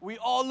 We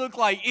all look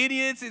like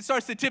idiots. It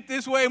starts to tip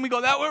this way and we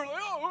go that way. We're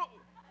like, oh,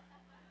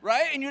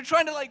 right? And you're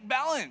trying to like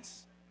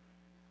balance.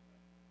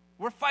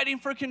 We're fighting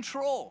for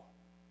control.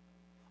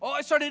 Oh,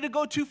 I started to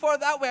go too far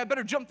that way. I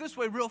better jump this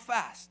way real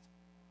fast.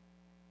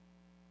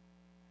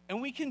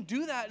 And we can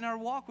do that in our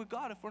walk with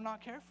God if we're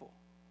not careful.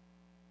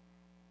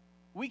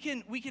 We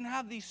can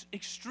have these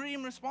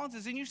extreme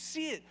responses, and you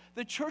see it.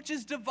 The church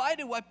is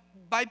divided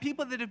by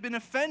people that have been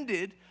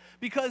offended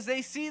because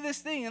they see this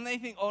thing and they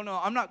think, oh no,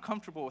 I'm not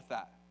comfortable with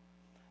that.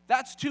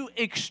 That's too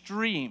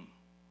extreme.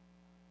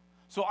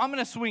 So I'm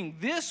going to swing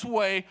this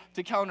way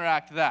to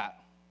counteract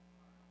that.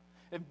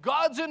 If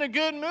God's in a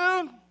good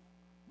mood,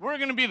 we're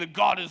going to be the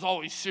God is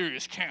always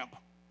serious camp.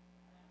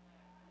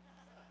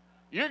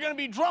 You're going to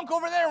be drunk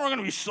over there, and we're going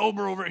to be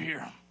sober over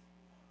here.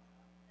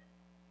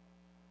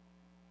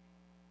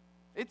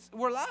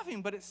 We're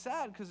laughing, but it's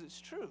sad because it's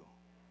true.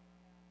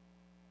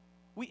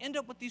 We end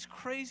up with these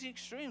crazy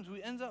extremes.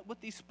 We end up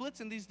with these splits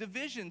and these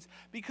divisions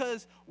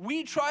because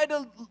we try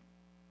to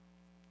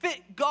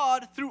fit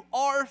God through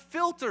our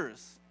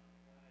filters.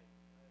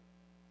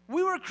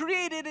 We were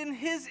created in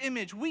his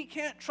image. We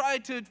can't try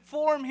to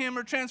form him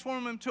or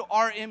transform him to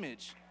our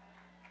image.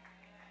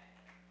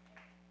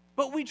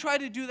 But we try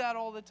to do that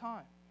all the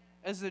time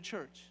as the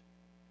church.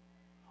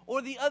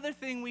 Or the other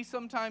thing we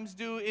sometimes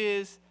do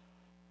is,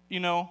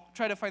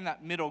 try to find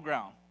that middle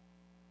ground.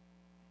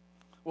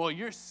 Well,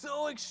 you're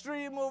so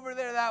extreme over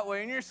there that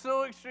way, and you're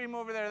so extreme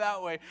over there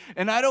that way,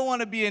 and I don't want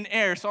to be in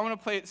error, so I'm going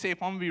to play it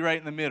safe. I'm going to be right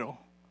in the middle.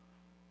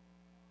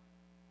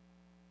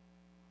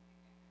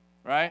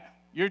 Right?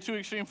 You're too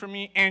extreme for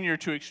me, and you're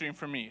too extreme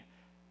for me.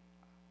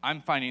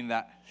 I'm finding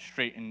that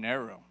straight and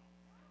narrow.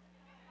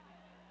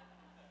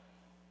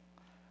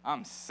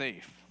 I'm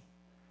safe.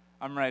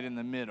 I'm right in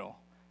the middle.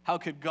 How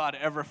could God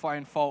ever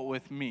find fault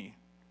with me?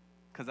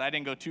 Because I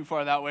didn't go too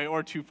far that way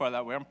or too far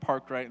that way. I'm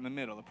parked right in the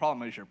middle. The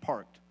problem is you're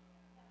parked.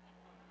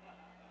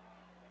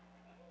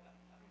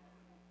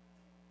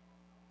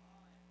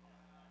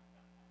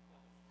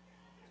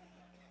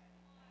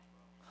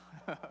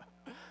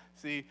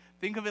 See,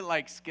 think of it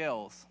like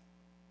scales,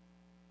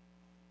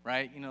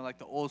 right? Like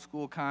the old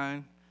school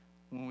kind.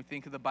 When we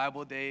think of the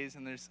Bible days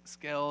and there's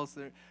scales,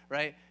 there,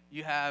 right?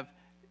 You have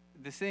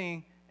this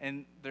thing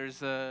and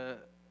there's a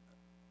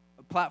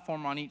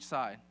platform on each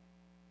side,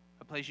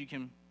 a place you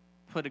can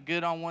put a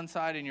good on one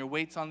side and your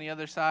weight's on the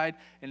other side,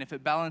 and if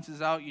it balances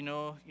out, you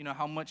know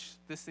how much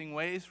this thing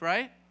weighs,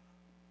 right?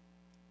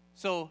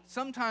 So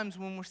sometimes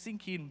when we're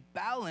seeking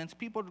balance,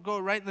 people go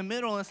right in the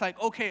middle, and it's like,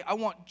 okay, I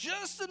want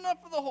just enough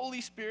of the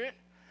Holy Spirit,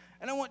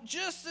 and I want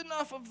just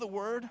enough of the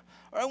Word,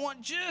 or I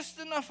want just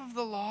enough of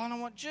the law, and I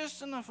want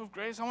just enough of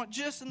grace, I want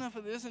just enough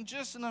of this and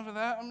just enough of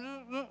that.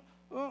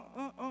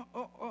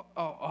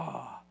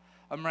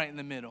 I'm right in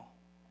the middle.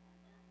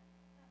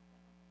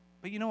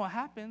 But you know what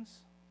happens?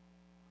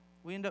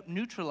 We end up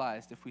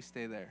neutralized if we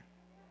stay there.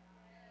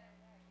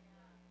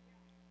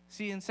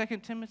 See, in 2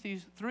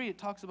 Timothy 3, it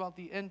talks about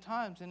the end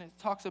times, and it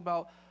talks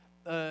about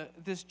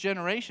this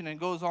generation, and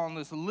goes on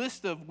this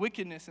list of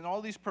wickedness and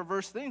all these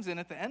perverse things, and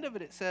at the end of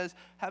it, it says,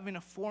 having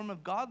a form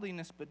of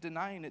godliness but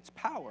denying its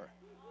power.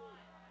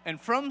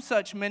 And from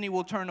such many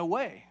will turn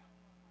away.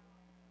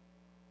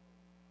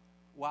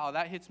 Wow,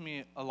 that hits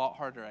me a lot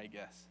harder, I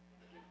guess.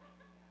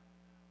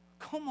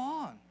 Come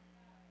on.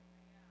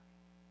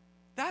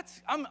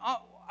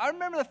 I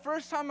remember the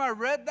first time I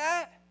read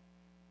that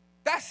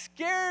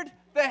scared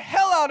the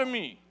hell out of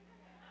me.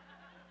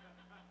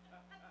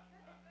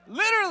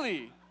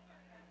 Literally.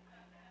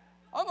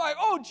 I'm like,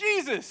 oh,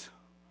 Jesus,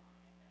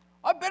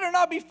 I better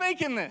not be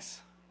faking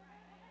this.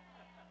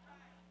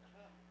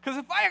 Because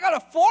if I got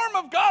a form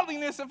of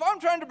godliness, if I'm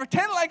trying to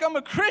pretend like I'm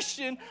a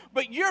Christian,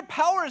 but your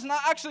power is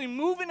not actually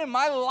moving in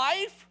my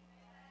life,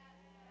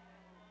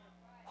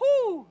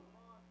 whoo.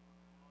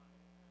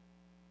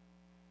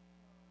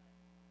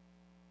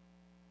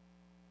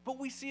 But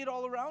we see it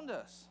all around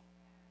us.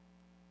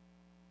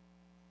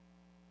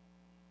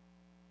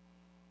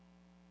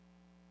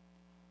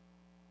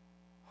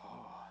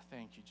 Oh,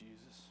 thank you, Jesus.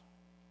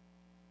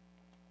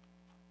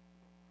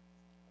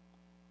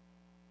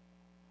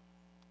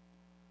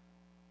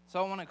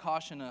 So I want to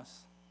caution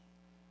us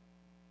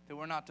that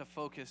we're not to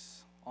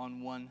focus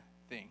on one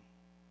thing,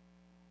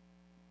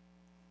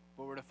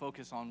 but we're to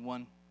focus on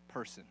one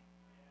person.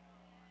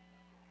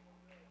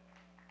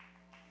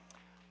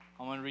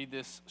 I want to read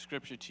this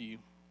scripture to you.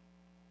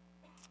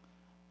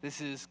 This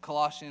is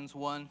Colossians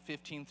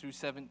 1:15 through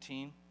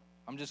 17.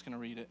 I'm just going to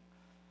read it.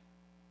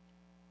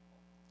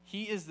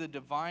 He is the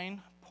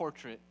divine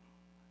portrait,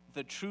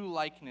 the true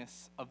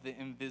likeness of the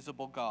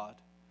invisible God,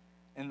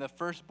 and the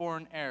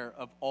firstborn heir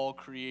of all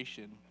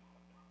creation.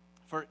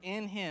 For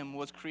in him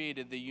was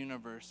created the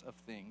universe of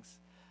things,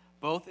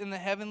 both in the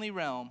heavenly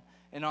realm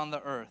and on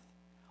the earth,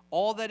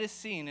 all that is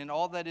seen and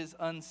all that is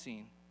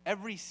unseen,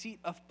 every seat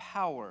of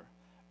power,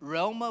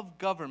 realm of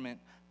government,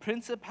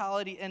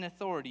 principality and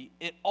authority,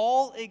 it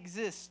all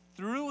exists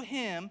through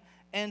him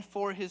and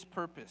for his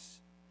purpose.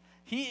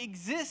 He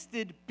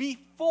existed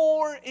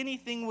before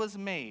anything was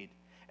made,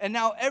 and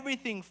now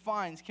everything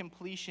finds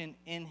completion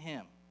in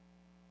him.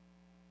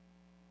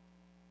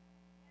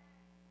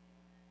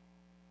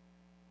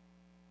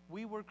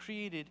 We were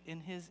created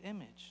in his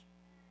image.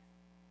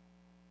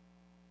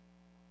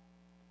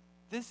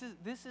 This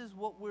is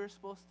what we're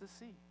supposed to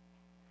see.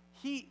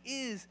 He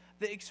is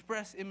the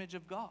express image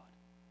of God.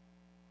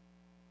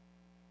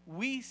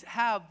 We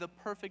have the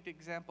perfect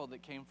example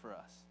that came for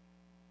us.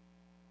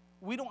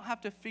 We don't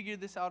have to figure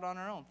this out on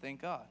our own,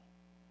 thank God.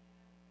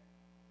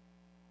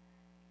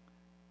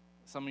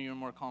 Some of you are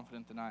more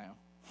confident than I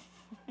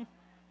am.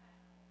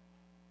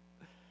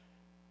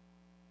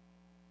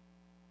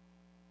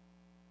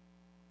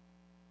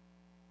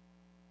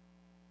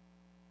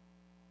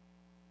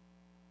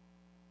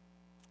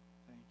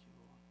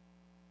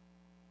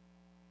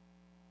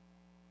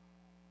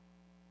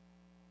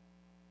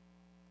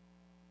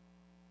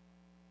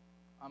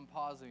 I'm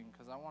pausing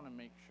because I want to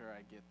make sure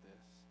I get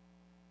this.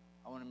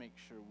 I want to make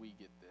sure we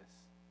get this.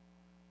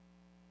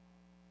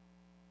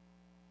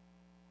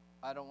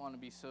 I don't want to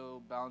be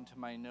so bound to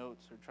my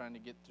notes or trying to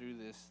get through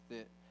this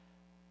that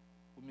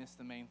we miss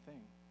the main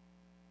thing.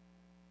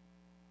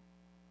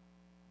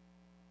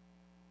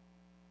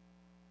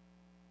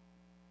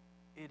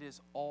 It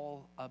is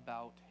all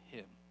about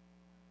him.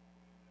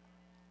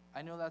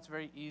 I know that's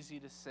very easy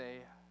to say.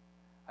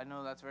 I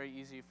know that's very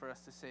easy for us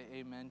to say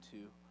amen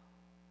to.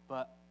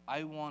 But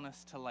I want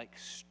us to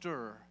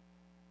stir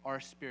our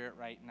spirit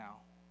right now.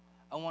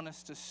 I want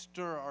us to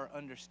stir our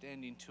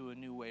understanding to a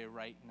new way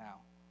right now.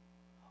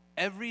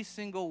 Every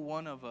single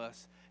one of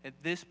us at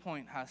this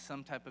point has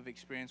some type of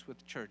experience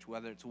with church,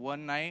 whether it's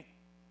one night,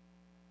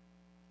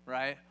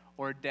 right,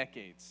 or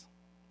decades.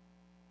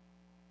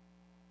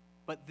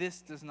 But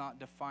this does not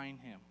define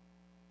him.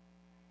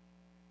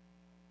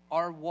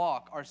 Our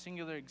walk, our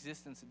singular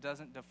existence, it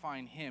doesn't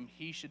define him.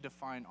 He should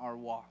define our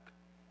walk.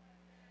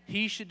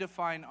 He should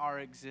define our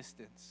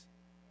existence.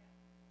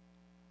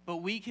 But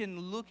we can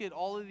look at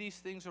all of these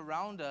things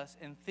around us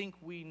and think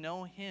we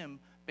know him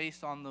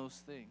based on those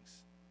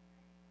things.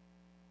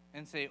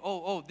 And say,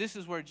 oh, this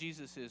is where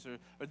Jesus is,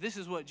 or this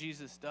is what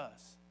Jesus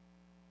does.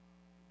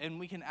 And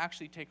we can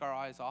actually take our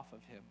eyes off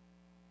of him.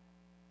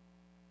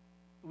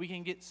 We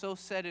can get so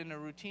set in a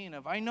routine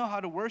of, I know how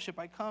to worship.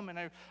 I come and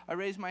I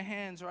raise my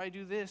hands, or I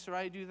do this, or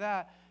I do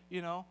that.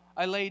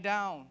 I lay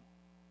down.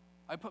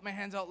 I put my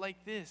hands out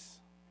like this.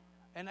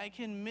 And I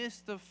can miss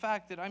the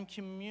fact that I'm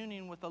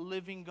communing with a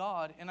living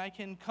God. And I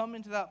can come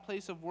into that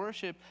place of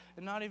worship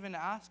and not even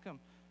ask him,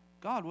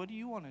 God, what do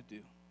you want to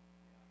do?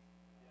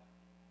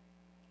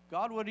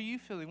 God, what are you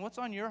feeling? What's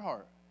on your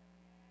heart?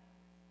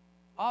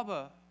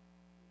 Abba,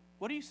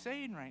 what are you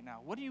saying right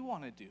now? What do you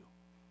want to do?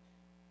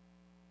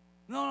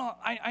 No,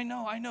 I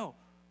know.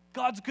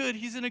 God's good.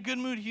 He's in a good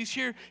mood. He's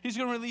here. He's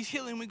going to release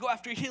healing. We go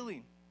after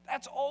healing.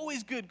 That's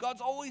always good.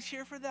 God's always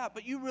here for that.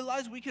 But you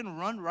realize we can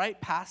run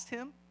right past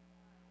him?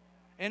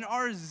 In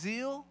our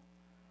zeal,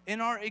 in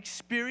our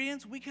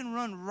experience, we can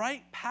run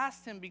right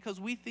past him because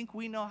we think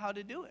we know how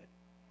to do it.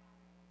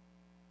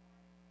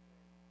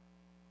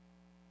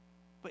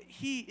 But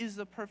he is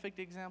the perfect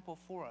example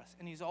for us.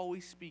 And he's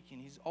always speaking.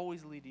 He's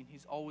always leading.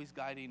 He's always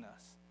guiding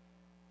us.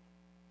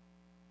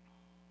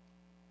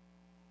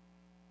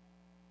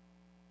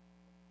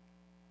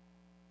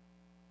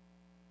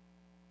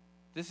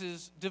 This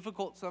is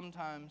difficult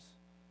sometimes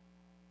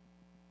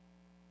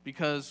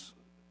because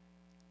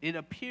it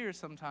appears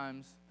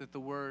sometimes that the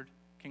word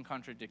can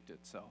contradict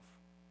itself.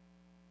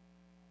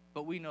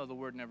 But we know the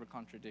word never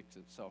contradicts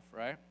itself,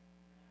 right?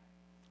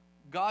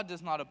 God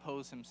does not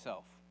oppose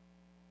himself.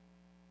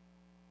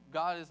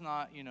 God is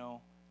not,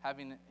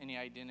 having any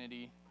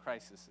identity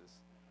crises.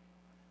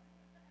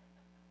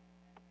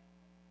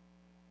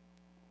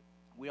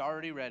 We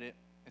already read it.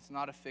 It's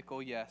not a fickle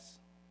yes.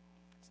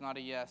 It's not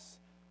a yes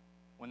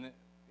when it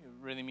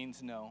really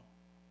means no.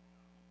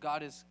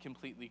 God is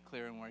completely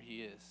clear in where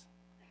he is,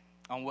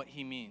 on what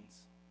he means,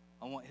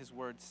 on what his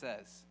word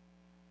says.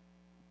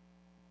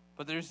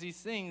 But there's these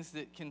things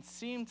that can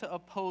seem to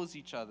oppose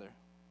each other.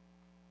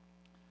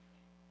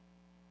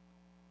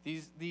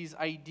 These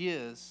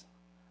ideas,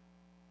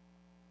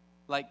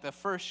 like the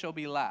first shall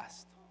be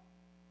last.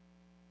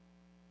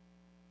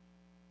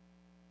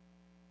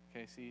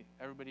 Okay, see,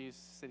 everybody's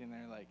sitting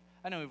there like,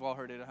 I know we've all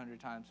heard it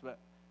 100 times, but,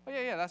 oh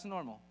yeah, that's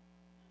normal.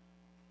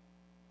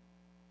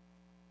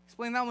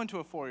 Explain that one to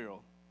a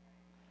 4-year-old.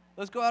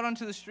 Let's go out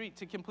onto the street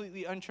to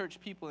completely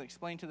unchurched people and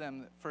explain to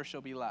them that first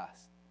shall be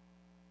last.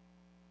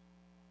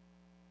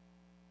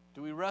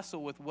 Do we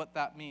wrestle with what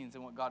that means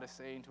and what God is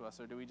saying to us,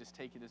 or do we just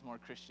take it as more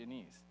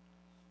Christianese?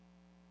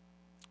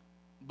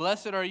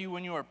 Blessed are you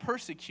when you are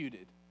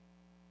persecuted.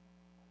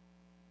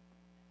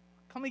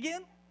 Come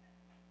again?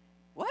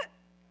 What?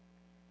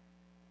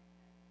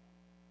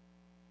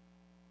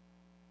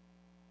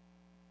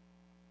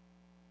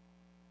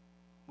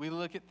 We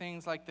look at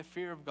things like the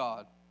fear of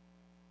God.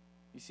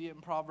 You see it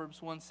in Proverbs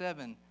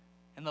 1:7,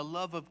 and the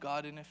love of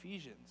God in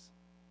Ephesians.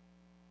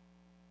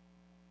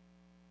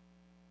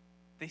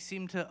 They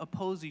seem to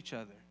oppose each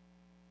other.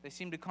 They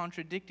seem to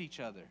contradict each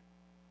other.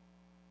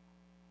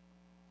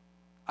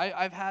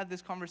 I've had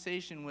this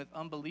conversation with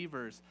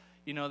unbelievers.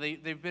 You know,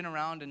 they've been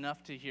around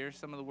enough to hear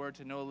some of the word,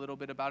 to know a little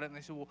bit about it. And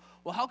they say,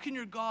 well, how can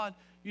your God,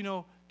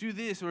 do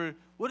this? Or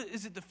what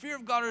is it, the fear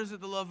of God or is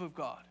it the love of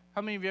God?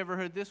 How many of you ever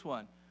heard this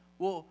one?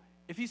 Well,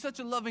 if he's such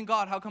a loving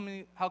God, how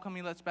come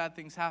he lets bad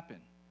things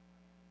happen?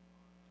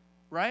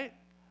 Right?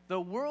 The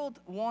world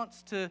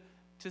wants to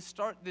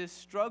start this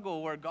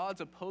struggle where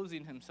God's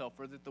opposing himself,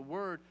 or that the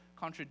word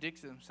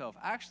contradicts himself.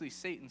 Actually,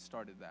 Satan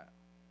started that.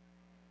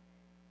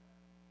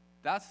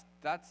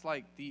 That's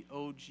like the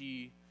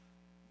OG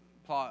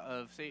plot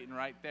of Satan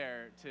right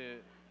there.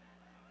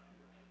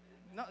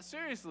 Not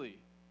seriously,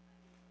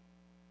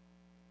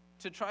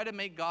 to try to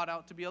make God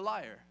out to be a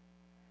liar.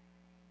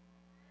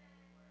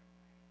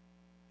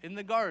 In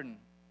the garden,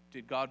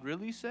 did God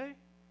really say,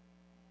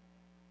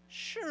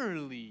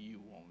 surely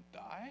you won't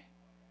die?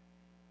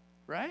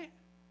 Right?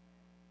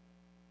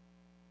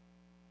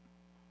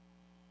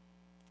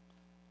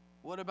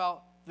 What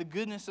about the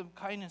goodness and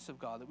kindness of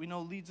God that we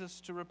know leads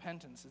us to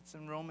repentance? It's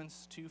in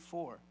Romans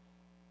 2:4.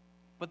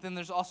 But then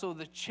there's also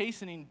the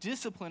chastening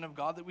discipline of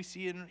God that we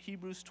see in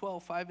Hebrews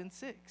 12:5 and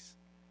 6.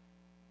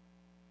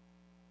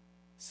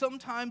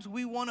 Sometimes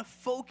we want to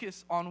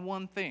focus on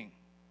one thing.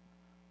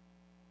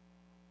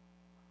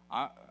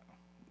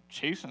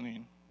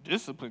 Chastening,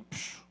 discipline,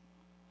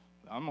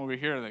 I'm over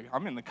here,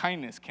 I'm in the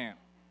kindness camp.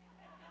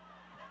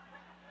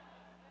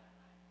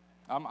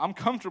 I'm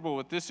comfortable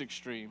with this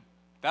extreme.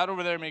 That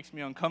over there makes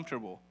me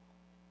uncomfortable.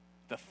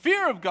 The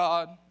fear of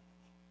God,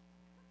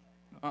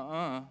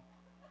 I'm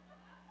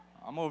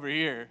over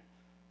here.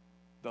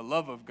 The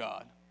love of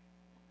God.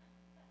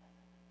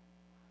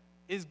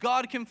 Is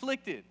God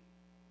conflicted?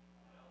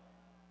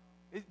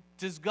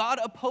 Does God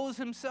oppose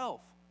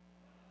himself?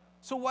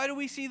 So why do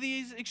we see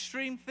these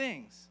extreme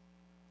things?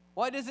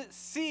 Why does it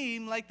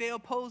seem like they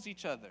oppose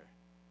each other?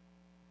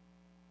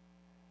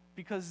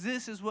 Because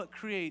this is what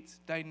creates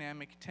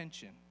dynamic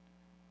tension.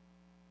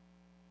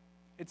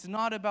 It's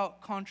not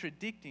about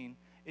contradicting.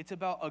 It's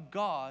about a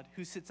God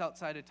who sits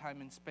outside of time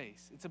and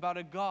space. It's about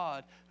a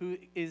God who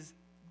is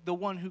the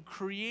one who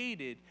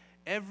created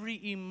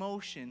every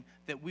emotion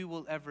that we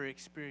will ever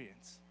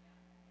experience.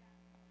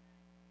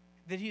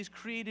 That he has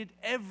created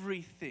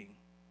everything.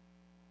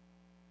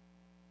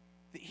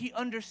 That he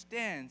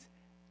understands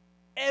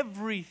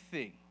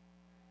everything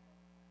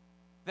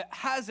that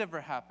has ever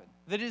happened,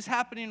 that is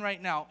happening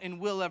right now, and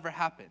will ever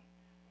happen.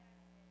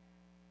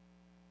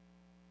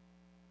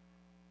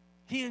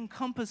 He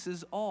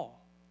encompasses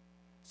all.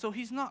 So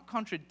he's not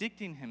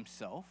contradicting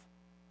himself,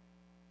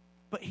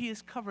 but he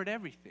has covered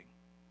everything.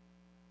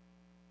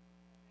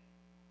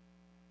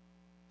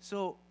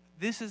 So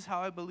this is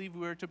how I believe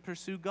we are to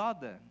pursue God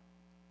then.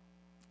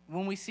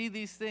 When we see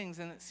these things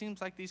and it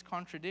seems like these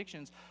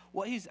contradictions,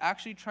 what he's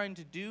actually trying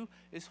to do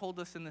is hold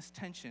us in this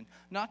tension.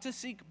 Not to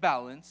seek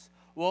balance.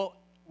 Well,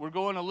 we're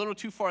going a little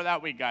too far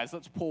that way, guys.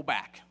 Let's pull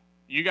back.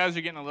 You guys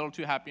are getting a little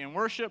too happy in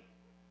worship.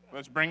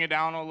 Let's bring it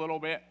down a little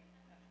bit.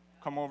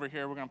 Come over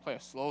here. We're going to play a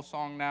slow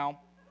song now.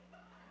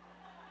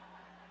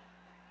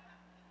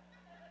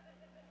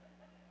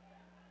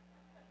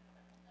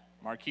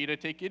 Marquita,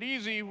 take it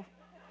easy.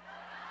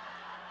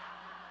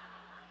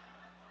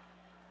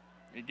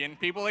 You're getting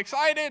people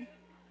excited,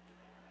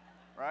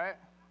 right?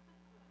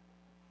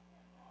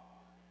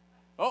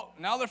 Oh,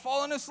 now they're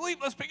falling asleep.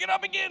 Let's pick it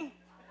up again.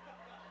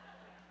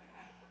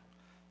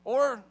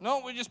 Or,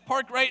 no, we just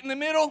park right in the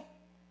middle.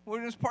 We'll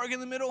just park in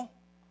the middle.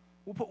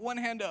 We'll put one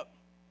hand up.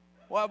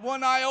 We'll have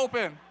one eye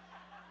open.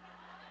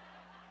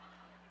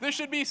 This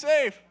should be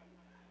safe.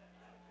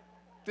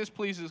 This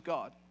pleases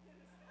God.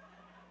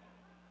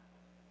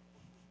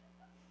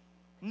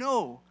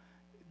 No.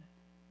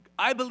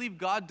 I believe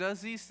God does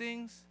these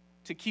things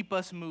to keep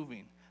us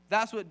moving.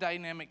 That's what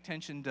dynamic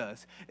tension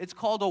does. It's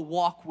called a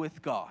walk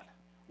with God.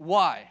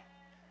 Why?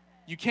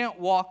 You can't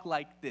walk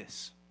like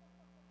this.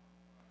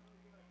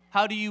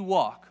 How do you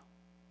walk?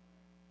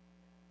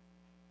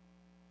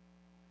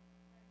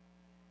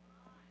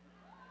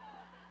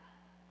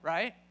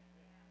 Right?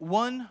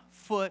 One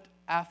foot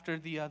after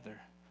the other.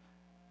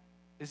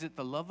 Is it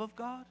the love of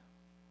God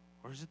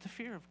or is it the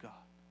fear of God?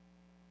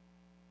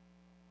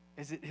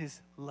 Is it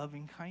his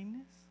loving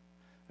kindness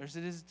or is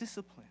it his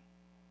discipline?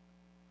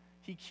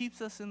 He keeps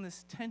us in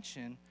this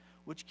tension,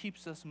 which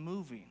keeps us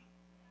moving.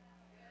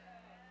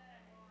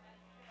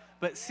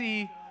 But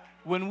see,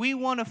 when we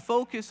want to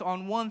focus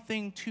on one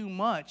thing too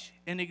much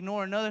and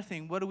ignore another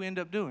thing, what do we end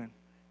up doing?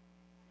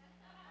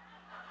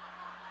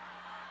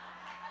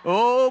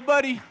 Oh,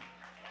 buddy,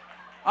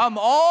 I'm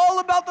all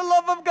about the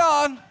love of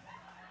God.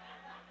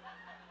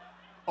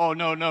 Oh,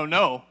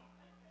 no.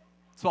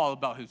 It's all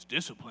about his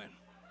discipline.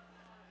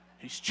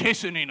 He's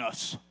chastening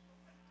us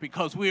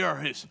because we are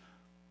his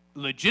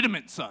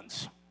legitimate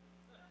sons.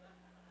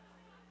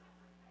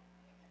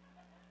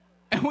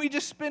 And we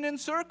just spin in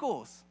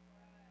circles.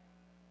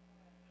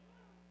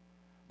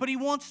 But he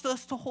wants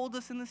us to hold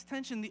us in this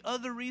tension. The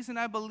other reason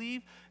I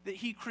believe that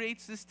he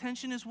creates this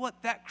tension is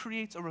what? That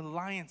creates a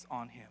reliance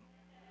on him.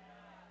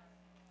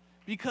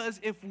 Because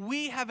if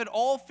we have it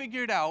all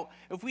figured out,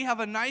 if we have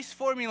a nice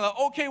formula,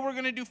 okay, we're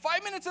going to do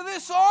 5 minutes of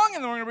this song,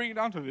 and then we're going to bring it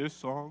down to this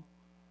song.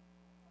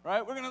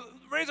 Right? We're going to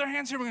raise our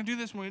hands here, we're going to do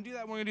this, we're going to do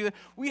that, we're going to do that.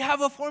 We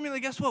have a formula,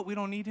 guess what? We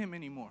don't need him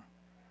anymore.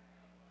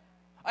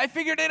 I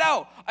figured it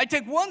out. I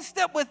take one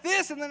step with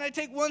this, and then I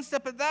take one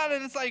step at that,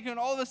 and it's like, and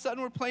all of a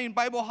sudden we're playing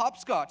Bible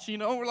hopscotch, you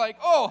know? We're like,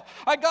 oh,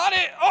 I got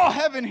it. Oh,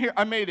 heaven, here,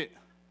 I made it.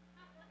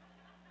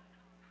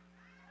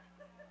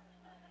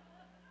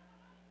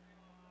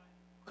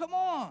 Come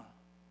on.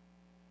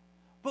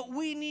 But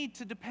we need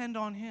to depend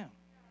on him.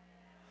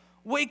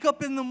 Wake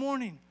up in the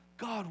morning.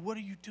 God, what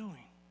are you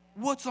doing?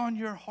 What's on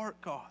your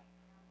heart, God?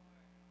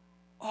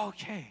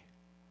 Okay.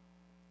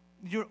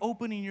 You're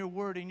opening your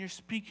word and you're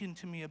speaking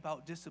to me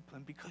about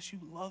discipline because you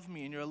love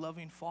me and you're a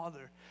loving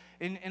father.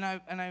 And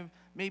I've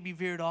maybe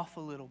veered off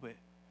a little bit.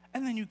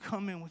 And then you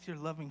come in with your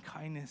loving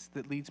kindness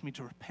that leads me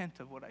to repent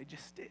of what I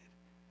just did.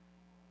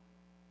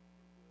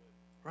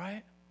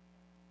 Right?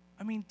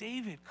 I mean,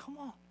 David, come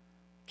on.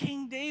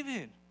 King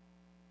David.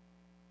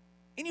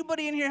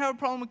 Anybody in here have a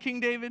problem with King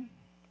David?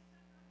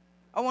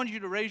 I want you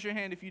to raise your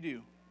hand if you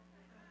do.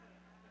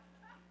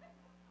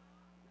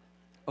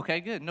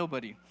 Okay, good.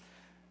 Nobody.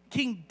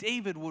 King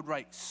David would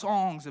write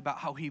songs about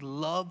how he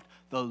loved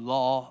the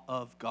law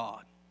of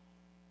God.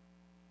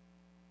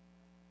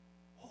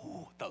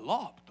 Oh, the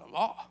law.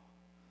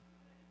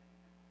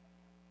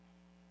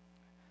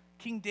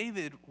 King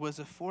David was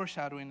a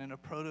foreshadowing and a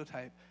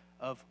prototype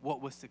of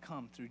what was to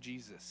come through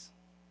Jesus.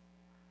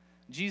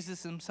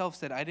 Jesus himself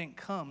said, I didn't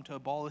come to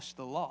abolish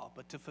the law,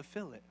 but to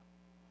fulfill it.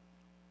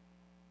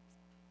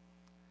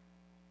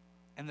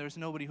 And there's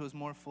nobody who is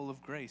more full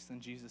of grace than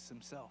Jesus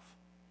himself.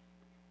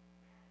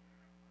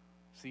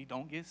 See,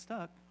 don't get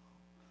stuck.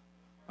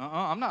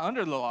 I'm not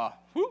under the law.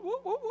 Woo, woo,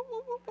 woo, woo,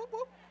 woo, woo,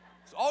 woo.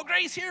 It's all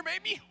grace here,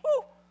 baby.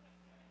 Woo.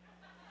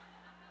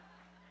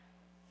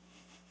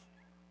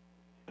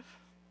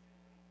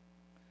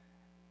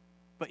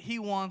 But he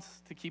wants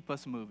to keep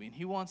us moving.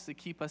 He wants to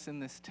keep us in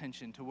this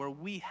tension to where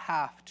we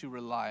have to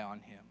rely on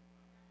him.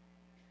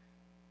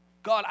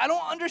 God, I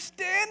don't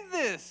understand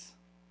this.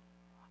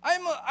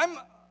 I'm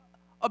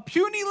a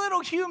puny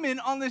little human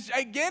on this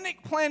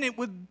gigantic planet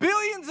with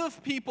billions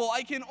of people.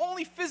 I can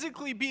only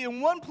physically be in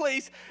one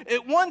place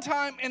at one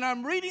time, and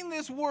I'm reading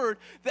this word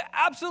that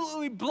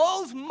absolutely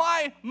blows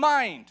my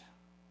mind.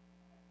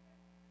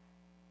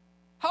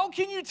 How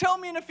can you tell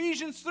me in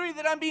Ephesians 3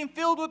 that I'm being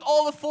filled with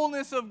all the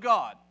fullness of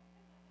God?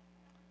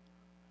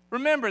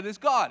 Remember, this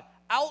God,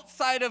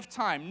 outside of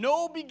time,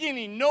 no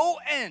beginning, no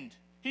end.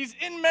 He's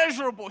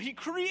immeasurable. He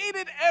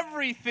created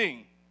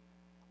everything.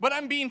 But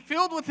I'm being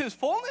filled with his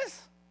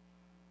fullness?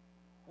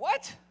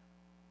 What?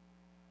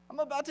 I'm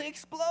about to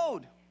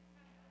explode.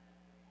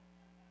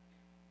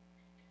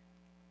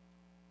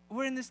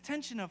 We're in this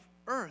tension of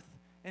earth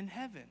and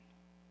heaven.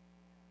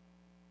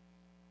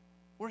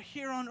 We're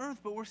here on earth,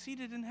 but we're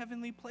seated in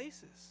heavenly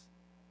places.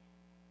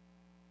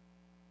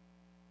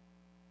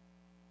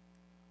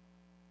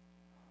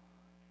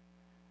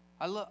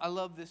 I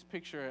love this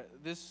picture.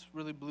 This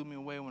really blew me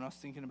away when I was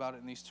thinking about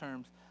it in these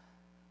terms.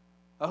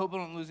 I hope I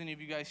don't lose any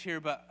of you guys here,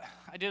 but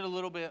I did a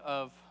little bit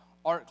of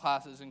art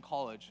classes in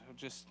college. It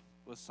just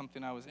was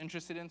something I was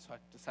interested in, so I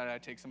decided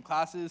I'd take some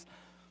classes.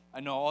 I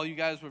know all you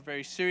guys were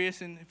very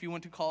serious and if you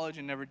went to college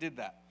and never did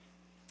that.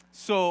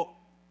 So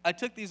I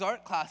took these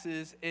art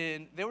classes,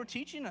 and they were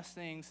teaching us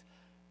things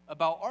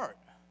about art.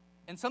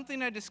 And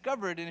something I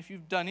discovered, and if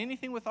you've done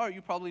anything with art,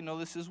 you probably know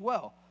this as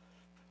well.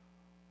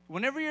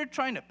 Whenever you're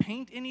trying to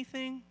paint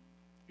anything,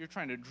 you're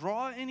trying to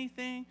draw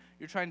anything,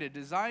 you're trying to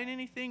design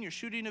anything, you're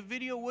shooting a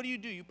video, what do?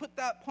 You put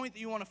that point that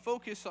you want to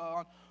focus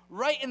on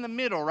right in the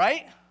middle,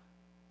 right?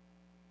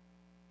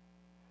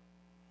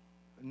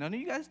 None of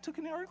you guys took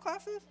any art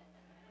classes?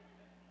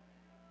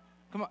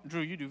 Come on,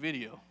 Drew, you do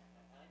video.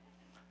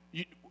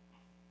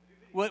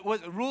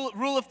 What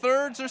rule of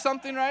thirds or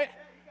something, right?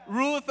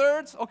 Rule of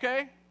thirds,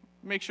 okay.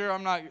 Make sure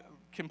I'm not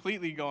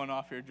completely going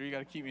off here, Drew. You got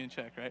to keep me in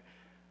check, right?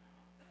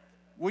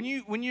 When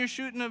you're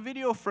shooting a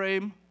video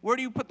frame, where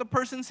do you put the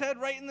person's head?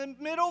 Right in the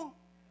middle?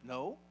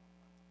 No.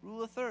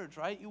 Rule of thirds,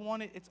 right? You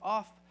want it's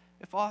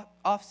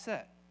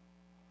offset.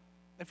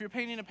 If you're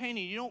painting a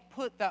painting, you don't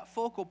put that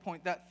focal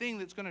point, that thing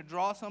that's going to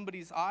draw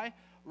somebody's eye,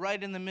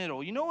 right in the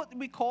middle. You know what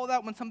we call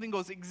that when something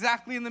goes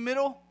exactly in the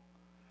middle?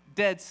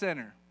 Dead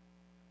center.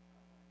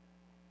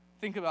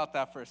 Think about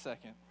that for a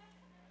second.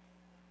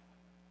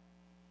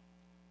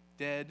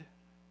 Dead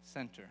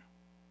center.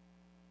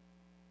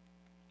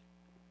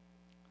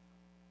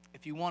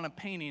 If you want a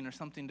painting or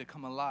something to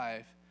come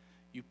alive,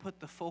 you put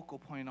the focal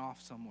point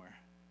off somewhere.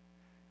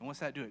 And what's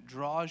that do? It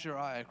draws your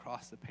eye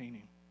across the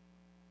painting.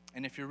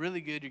 And if you're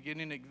really good, you're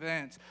getting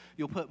advanced,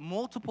 you'll put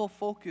multiple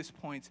focus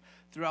points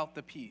throughout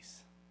the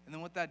piece. And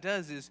then what that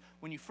does is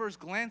when you first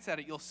glance at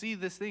it, you'll see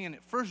this thing and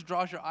it first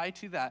draws your eye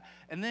to that.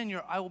 And then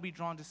your eye will be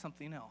drawn to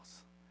something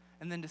else.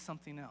 And then to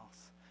something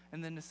else.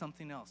 And then to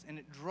something else. And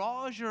it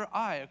draws your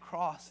eye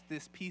across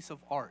this piece of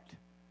art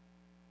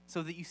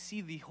so that you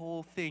see the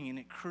whole thing and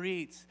it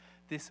creates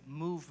this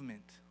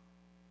movement.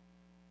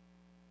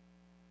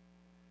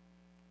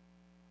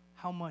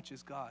 How much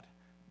is God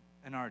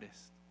an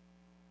artist?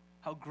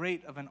 How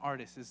great of an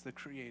artist is the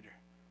Creator?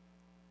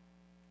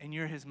 And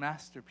you're His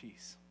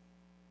masterpiece.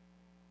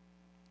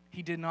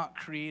 He did not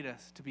create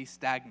us to be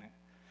stagnant.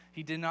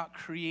 He did not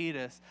create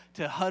us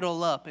to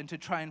huddle up and to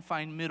try and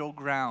find middle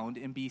ground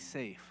and be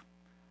safe.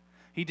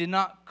 He did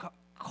not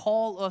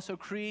call us or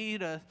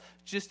create us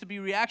just to be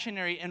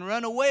reactionary and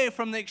run away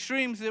from the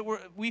extremes that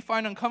we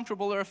find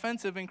uncomfortable or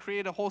offensive and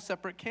create a whole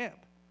separate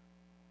camp.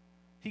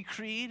 He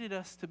created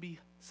us to be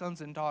sons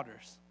and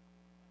daughters.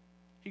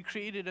 He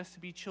created us to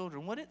be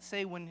children. What did it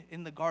say when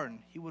in the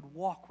garden? He would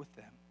walk with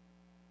them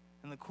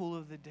in the cool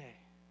of the day.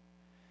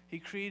 He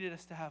created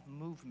us to have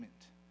movement.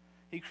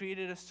 He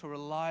created us to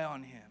rely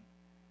on Him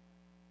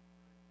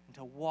and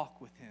to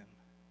walk with Him,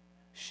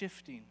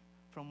 shifting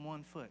from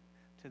one foot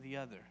to the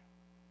other.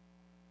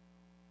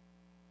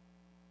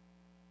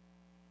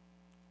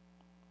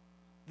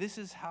 This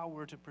is how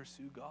we're to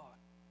pursue God.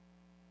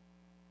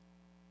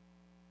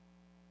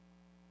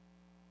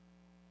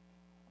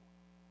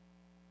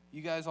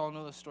 You guys all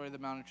know the story of the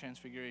Mount of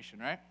Transfiguration,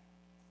 right?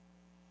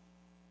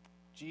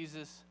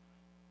 Jesus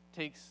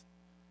takes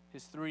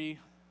his 3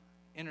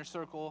 inner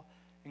circle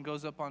and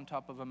goes up on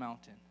top of a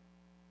mountain.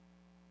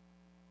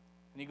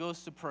 And he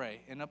goes to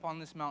pray. And up on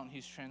this mountain,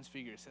 he's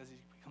transfigured. It says he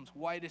becomes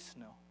white as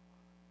snow.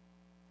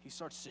 He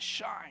starts to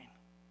shine.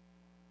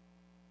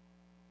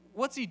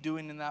 What's he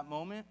doing in that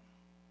moment?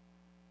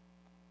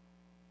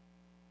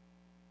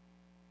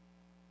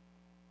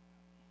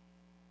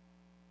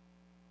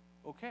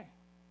 Okay.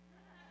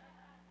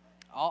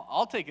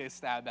 I'll take a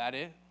stab at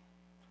it.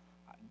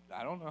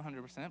 I don't know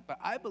 100%, but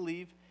I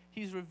believe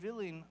he's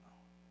revealing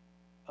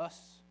us.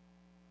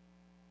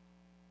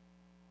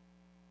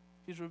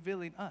 He's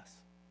revealing us.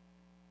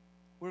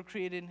 We're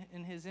created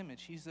in His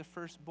image. He's the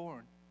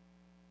firstborn.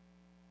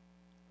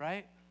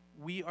 Right?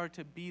 We are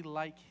to be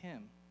like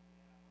Him.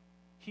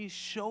 He's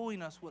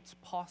showing us what's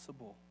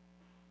possible.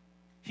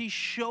 He's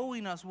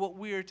showing us what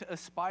we are to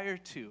aspire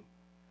to.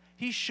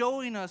 He's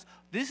showing us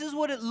this is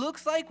what it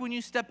looks like when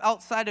you step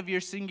outside of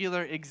your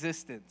singular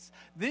existence.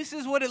 This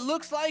is what it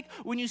looks like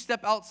when you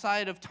step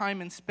outside of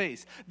time and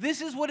space. This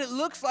is what it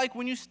looks like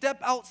when you step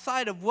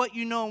outside of what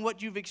you know and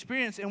what you've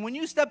experienced. And when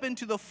you step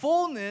into the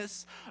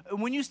fullness,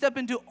 when you step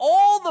into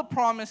all the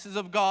promises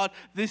of God,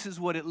 this is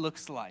what it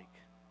looks like.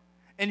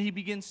 And He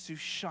begins to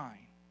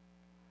shine.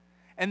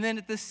 And then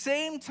at the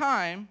same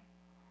time,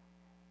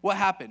 what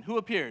happened? Who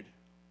appeared?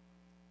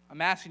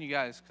 I'm asking you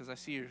guys because I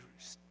see you're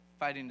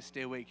fighting to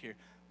stay awake here.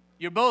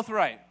 You're both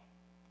right.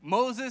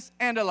 Moses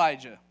and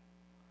Elijah.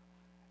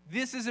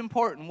 This is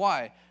important.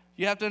 Why?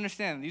 You have to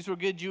understand, these were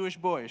good Jewish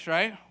boys,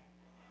 right?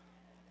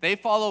 They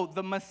follow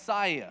the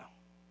Messiah,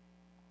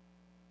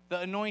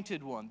 the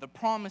anointed one, the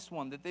promised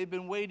one that they've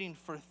been waiting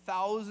for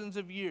thousands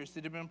of years,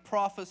 that have been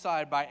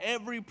prophesied by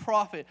every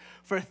prophet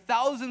for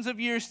thousands of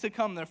years to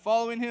come. They're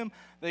following him.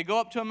 They go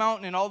up to a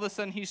mountain, and all of a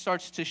sudden he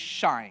starts to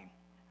shine.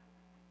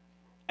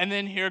 And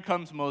then here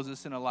comes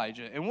Moses and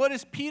Elijah. And what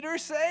does Peter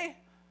say?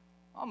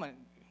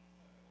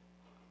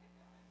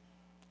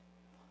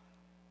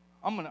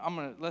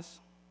 Let's,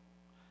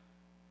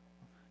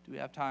 do we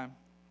have time?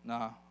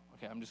 Nah,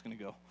 okay, I'm just going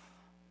to go.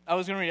 I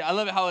was going to read it. I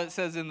love it how it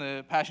says in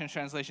the Passion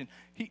Translation.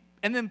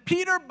 And then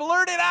Peter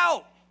blurted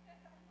out,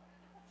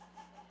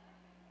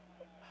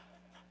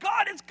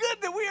 God, it's good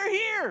that we are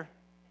here.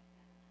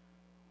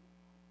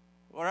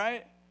 All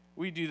right?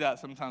 We do that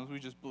sometimes. We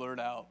just blurt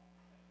out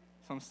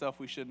some stuff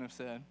we shouldn't have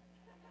said.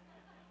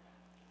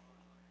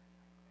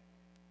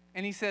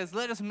 And he says,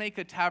 let us make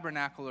a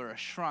tabernacle or a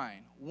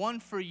shrine, one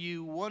for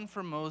you, one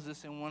for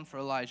Moses, and one for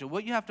Elijah.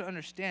 What you have to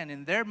understand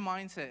in their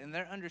mindset and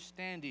their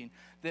understanding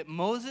that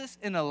Moses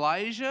and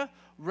Elijah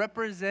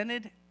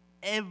represented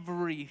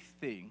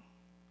everything.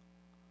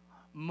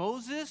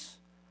 Moses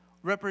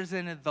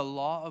represented the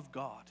law of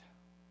God.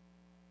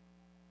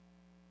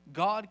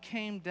 God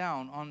came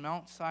down on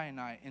Mount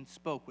Sinai and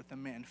spoke with a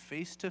man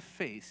face to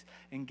face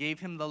and gave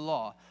him the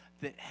law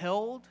that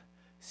held,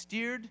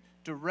 steered,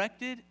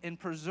 directed, and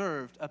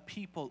preserved a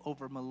people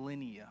over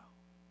millennia.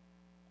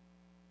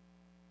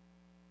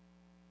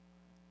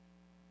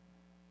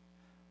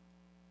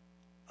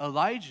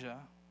 Elijah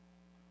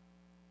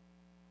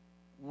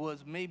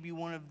was maybe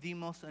one of the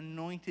most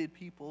anointed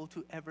people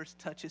to ever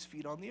touch his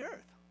feet on the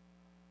earth.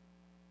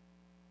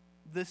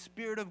 The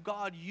Spirit of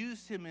God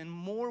used him in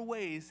more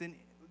ways than,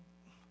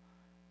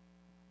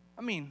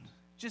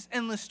 just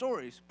endless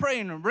stories. Pray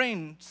and the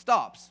rain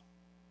stops.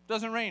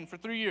 Doesn't rain for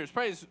 3 years.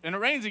 Prays and it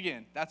rains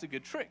again. That's a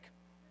good trick.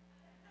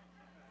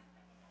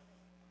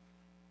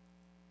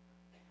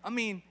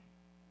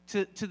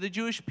 To the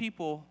Jewish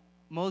people,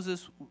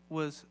 Moses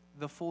was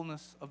the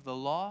fullness of the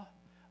law.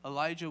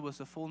 Elijah was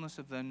the fullness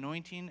of the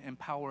anointing and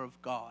power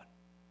of God.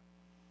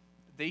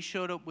 They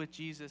showed up with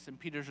Jesus, and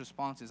Peter's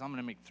response is, I'm going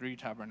to make 3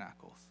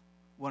 tabernacles,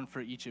 one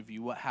for each of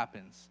you. What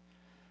happens?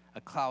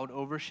 A cloud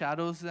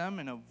overshadows them,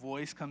 and a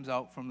voice comes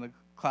out from the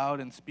cloud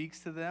and speaks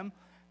to them.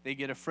 They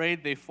get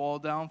afraid. They fall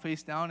down,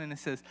 face down, and it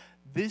says,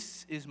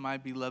 this is my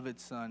beloved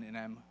Son,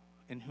 and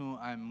in whom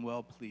I'm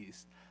well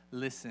pleased.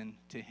 Listen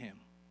to him.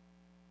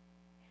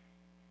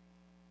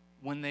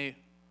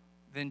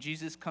 Then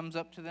Jesus comes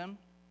up to them,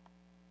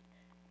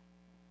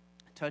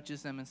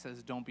 touches them, and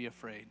says, don't be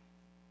afraid.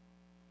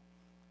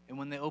 And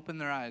when they open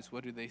their eyes,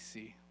 what do they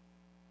see?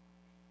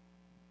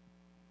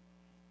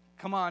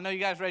 Come on, I know you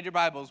guys read your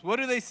Bibles. What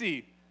do they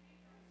see?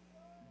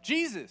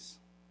 Jesus.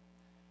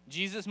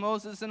 Jesus,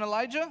 Moses, and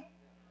Elijah?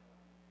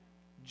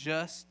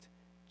 Just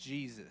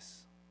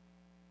Jesus.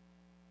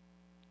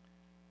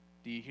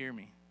 Do you hear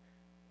me?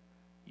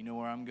 You know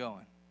where I'm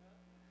going.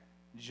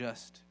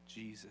 Just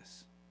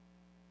Jesus.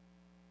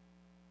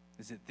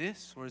 Is it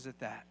this or is it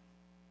that?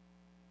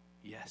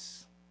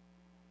 Yes.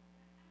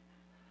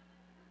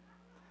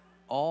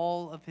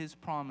 All of his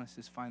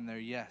promises find their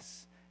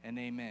yes and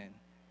amen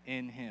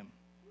in him.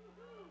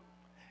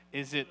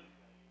 Is it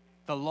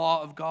the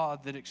law of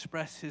God that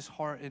expressed his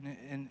heart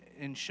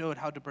and showed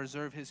how to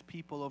preserve his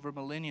people over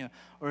millennia?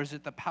 Or is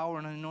it the power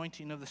and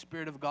anointing of the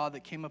Spirit of God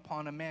that came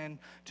upon a man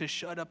to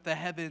shut up the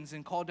heavens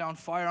and call down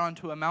fire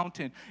onto a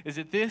mountain? Is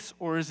it this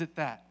or is it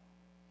that?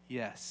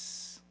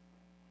 Yes.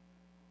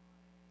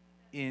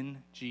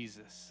 In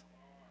Jesus,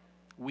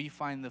 we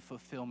find the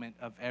fulfillment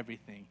of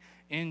everything.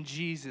 In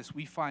Jesus,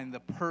 we find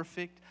the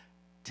perfect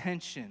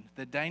tension,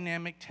 the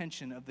dynamic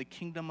tension of the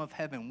kingdom of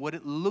heaven, what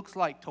it looks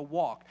like to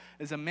walk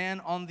as a man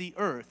on the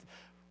earth,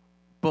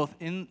 both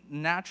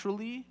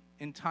naturally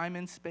in time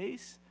and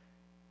space,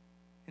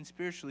 and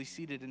spiritually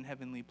seated in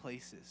heavenly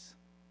places.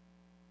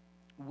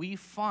 We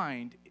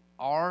find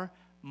our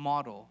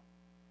model,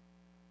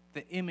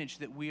 the image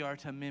that we are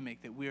to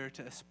mimic, that we are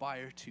to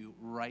aspire to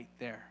right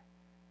there.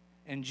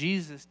 And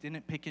Jesus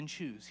didn't pick and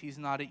choose. He's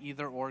not an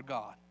either-or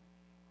God.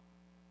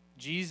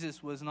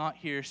 Jesus was not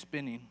here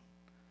spinning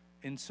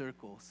in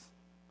circles.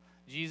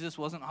 Jesus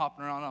wasn't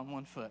hopping around on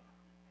one foot.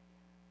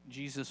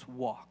 Jesus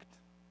walked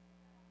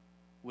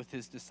with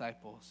his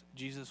disciples.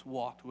 Jesus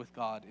walked with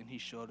God, and he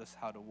showed us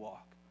how to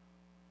walk.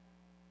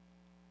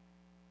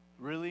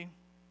 Really?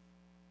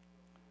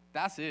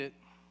 That's it.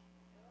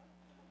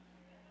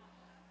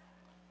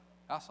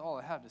 That's all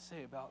I have to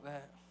say about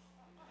that.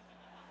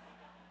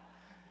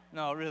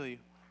 No, really.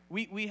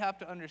 We have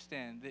to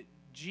understand that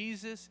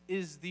Jesus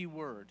is the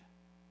Word.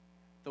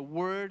 The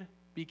Word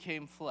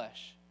became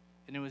flesh,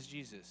 and it was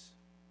Jesus.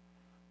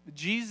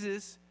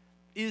 Jesus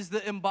is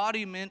the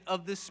embodiment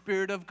of the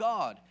Spirit of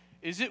God.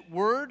 Is it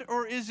Word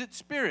or is it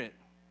Spirit?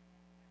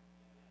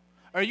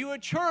 Are you a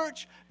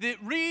church that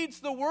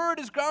reads the Word,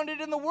 is grounded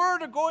in the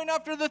Word, or going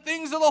after the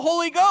things of the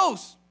Holy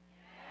Ghost?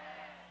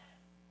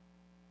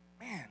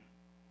 Man.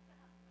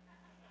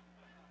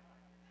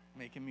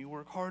 Making me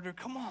work harder.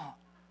 Come on.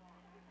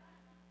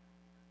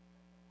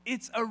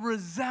 It's a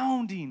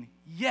resounding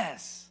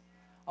yes.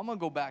 I'm going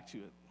to go back to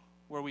it,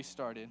 where we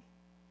started.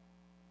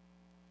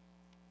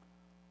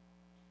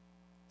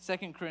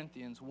 2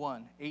 Corinthians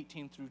 1,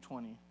 18 through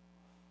 20.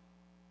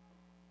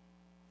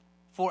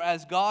 For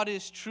as God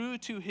is true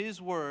to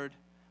his word,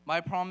 my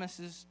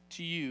promises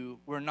to you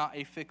were not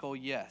a fickle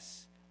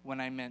yes when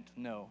I meant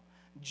no.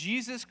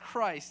 Jesus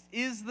Christ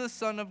is the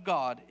Son of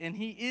God, and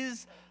he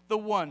is the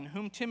one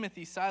whom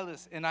Timothy,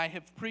 Silas, and I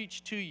have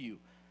preached to you.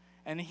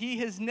 And he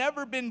has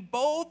never been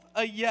both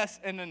a yes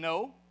and a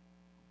no.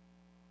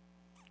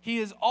 He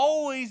has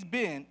always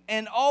been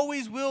and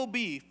always will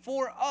be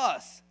for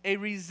us a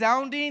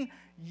resounding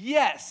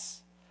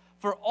yes.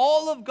 For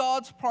all of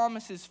God's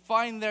promises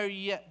find the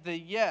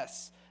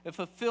yes, the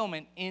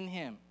fulfillment in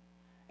him.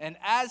 And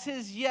as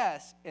his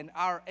yes and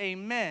our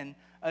amen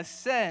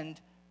ascend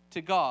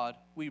to God,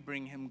 we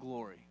bring him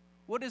glory.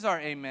 What does our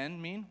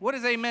amen mean? What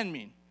does amen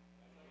mean?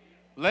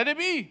 Let it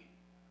be.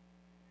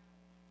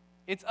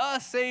 It's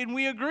us saying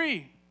we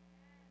agree.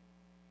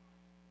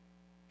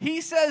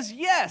 He says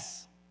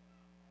yes.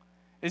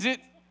 Is it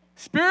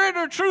spirit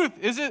or truth?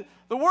 Is it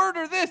The Word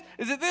or this?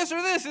 Is it this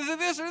or this? Is it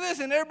this or this?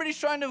 And everybody's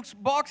trying to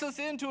box us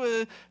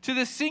into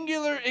the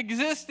singular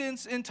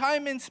existence in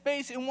time and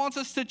space and wants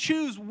us to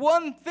choose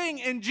one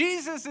thing. And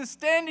Jesus is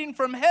standing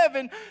from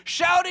heaven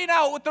shouting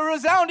out with the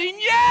resounding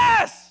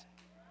yes!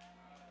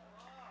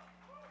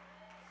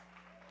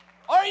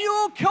 Are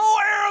you a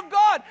co-heir of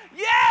God?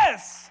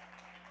 Yes!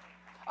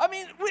 I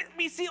mean,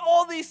 we see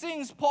all these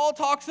things. Paul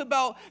talks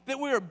about that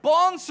we are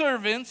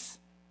bondservants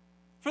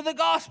for the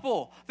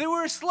gospel, that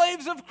we're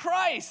slaves of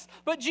Christ.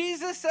 But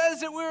Jesus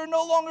says that we're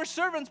no longer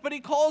servants, but he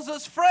calls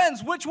us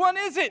friends. Which one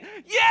is it?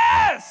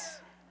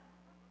 Yes!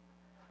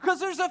 Because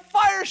there's a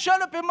fire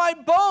shut up in my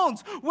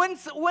bones.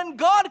 When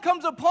God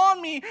comes upon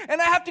me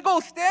and I have to go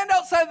stand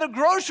outside the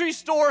grocery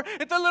store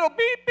at the little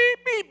beep, beep,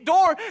 beep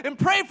door and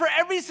pray for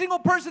every single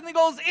person that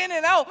goes in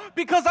and out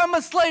because I'm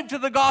a slave to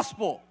the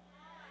gospel.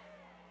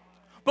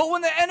 But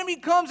when the enemy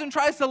comes and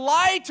tries to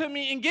lie to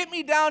me and get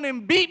me down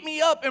and beat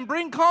me up and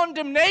bring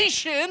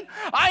condemnation,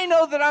 I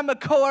know that I'm a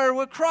co-heir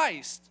with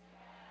Christ.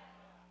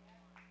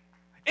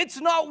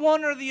 It's not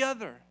one or the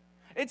other.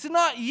 It's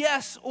not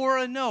yes or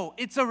a no.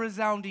 It's a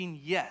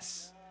resounding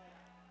yes.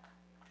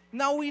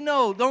 Now we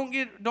know, don't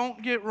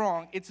get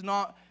wrong.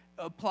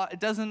 It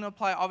doesn't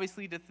apply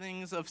obviously to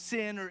things of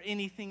sin or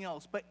anything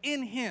else. But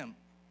in him,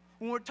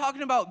 when we're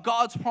talking about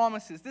God's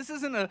promises, this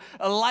isn't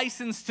a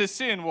license to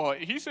sin. Well,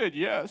 he said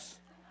yes.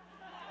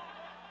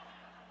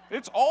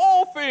 It's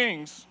all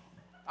things.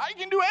 I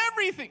can do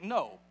everything.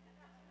 No.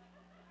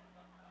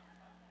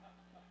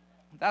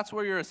 That's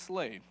where you're a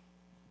slave.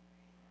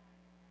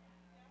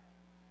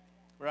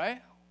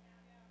 Right?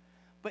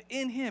 But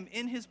in him,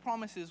 in his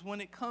promises,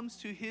 when it comes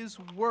to his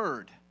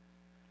word,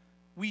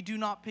 we do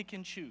not pick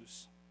and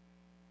choose.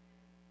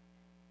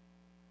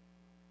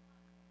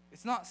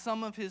 It's not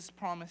some of his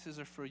promises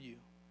are for you,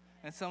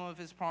 and some of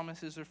his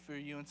promises are for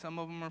you, and some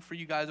of them are for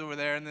you guys over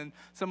there, and then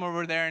some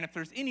over there, and if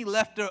there's any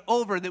left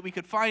over that we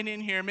could find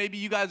in here, maybe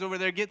you guys over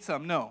there get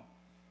some. No.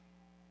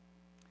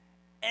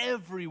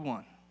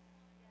 Everyone,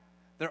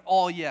 they're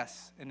all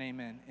yes and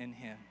amen in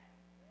him.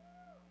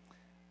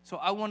 So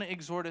I want to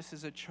exhort us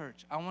as a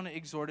church. I want to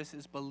exhort us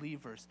as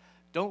believers.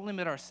 Don't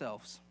limit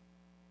ourselves.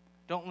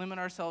 Don't limit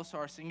ourselves to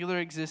our singular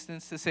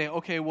existence to say,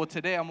 okay, well,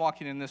 today I'm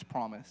walking in this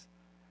promise.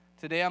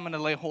 Today I'm going to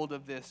lay hold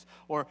of this.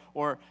 Or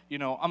you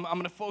know, I'm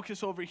going to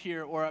focus over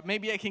here. Or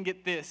maybe I can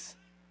get this.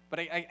 But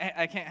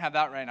I can't have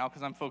that right now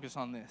because I'm focused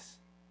on this.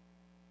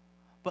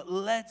 But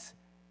let's,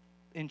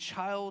 in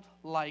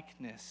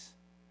childlikeness,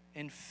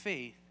 in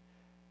faith,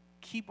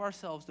 keep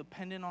ourselves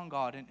dependent on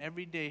God and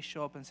every day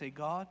show up and say,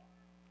 God,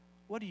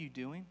 what are you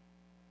doing?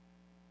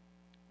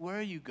 Where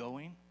are you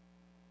going?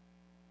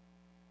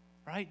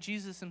 Right?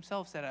 Jesus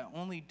himself said, I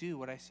only do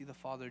what I see the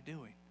Father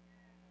doing.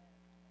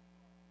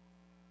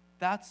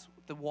 That's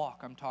the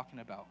walk I'm talking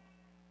about.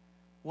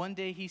 One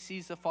day he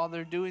sees the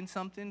Father doing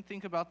something.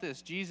 Think about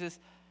this. Jesus,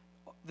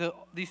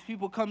 these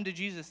people come to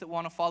Jesus that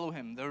want to follow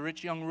him. The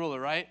rich young ruler,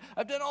 right?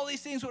 I've done all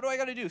these things. What do I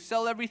got to do?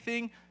 Sell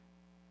everything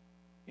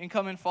and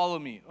come and follow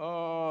me.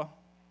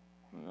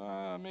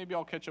 Maybe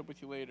I'll catch up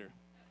with you later.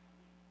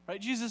 Right,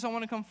 Jesus, I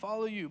want to come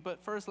follow you,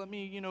 but first let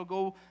me,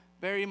 go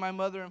bury my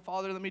mother and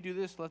father. Let me do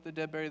this. Let the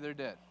dead bury their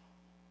dead.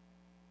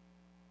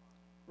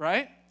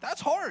 Right?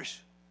 That's harsh.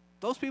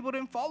 Those people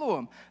didn't follow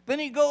him. Then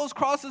he goes,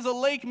 crosses a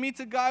lake,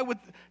 meets a guy with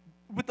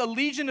a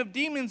legion of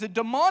demons, a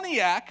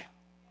demoniac.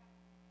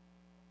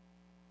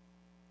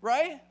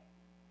 Right?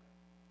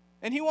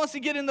 And he wants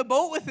to get in the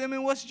boat with him,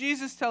 and what's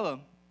Jesus tell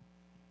him?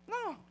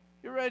 No,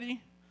 you're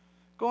ready.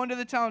 Go into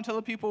the town, tell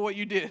the people what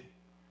you did.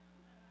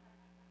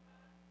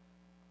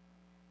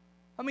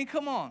 I mean,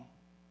 come on.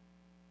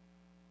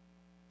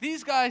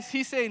 These guys,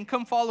 he's saying,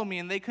 come follow me,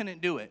 and they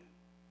couldn't do it.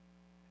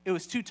 It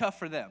was too tough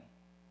for them.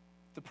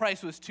 The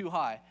price was too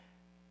high.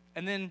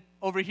 And then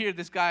over here,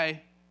 this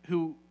guy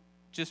who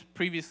just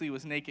previously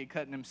was naked,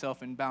 cutting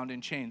himself and bound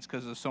in chains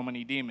because of so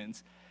many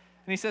demons.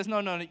 And he says, no,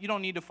 you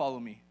don't need to follow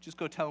me. Just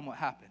go tell him what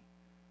happened.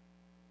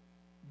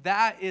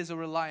 That is a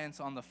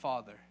reliance on the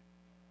Father.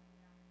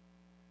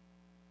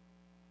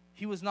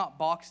 He was not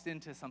boxed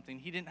into something.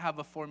 He didn't have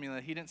a formula.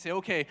 He didn't say,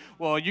 okay,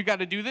 well, you got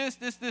to do this,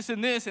 this, this,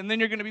 and this, and then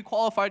you're going to be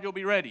qualified, you'll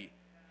be ready.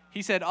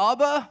 He said,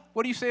 Abba,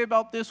 what do you say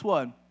about this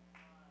one?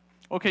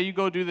 Okay, you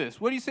go do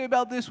this. What do you say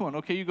about this one?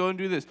 Okay, you go and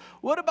do this.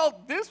 What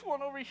about this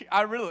one over here?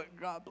 I really,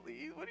 God,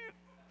 please, what do you?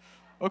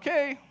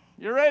 Okay,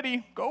 you're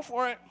ready. Go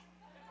for it.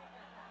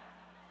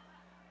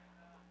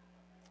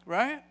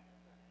 Right?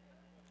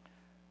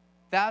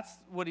 That's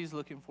what he's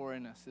looking for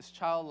in us, this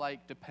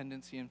childlike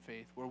dependency and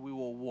faith where we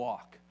will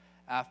walk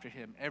after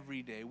him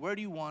every day. Where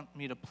do you want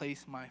me to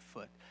place my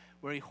foot?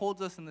 Where he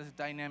holds us in this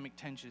dynamic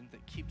tension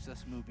that keeps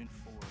us moving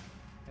forward.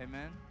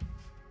 Amen?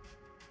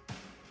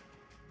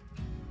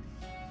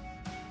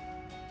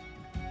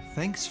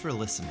 Thanks for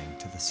listening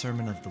to the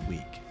Sermon of the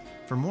Week.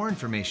 For more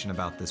information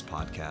about this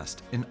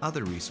podcast and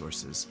other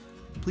resources,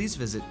 please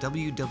visit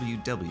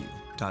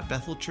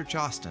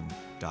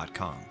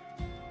www.bethelchurchaustin.com.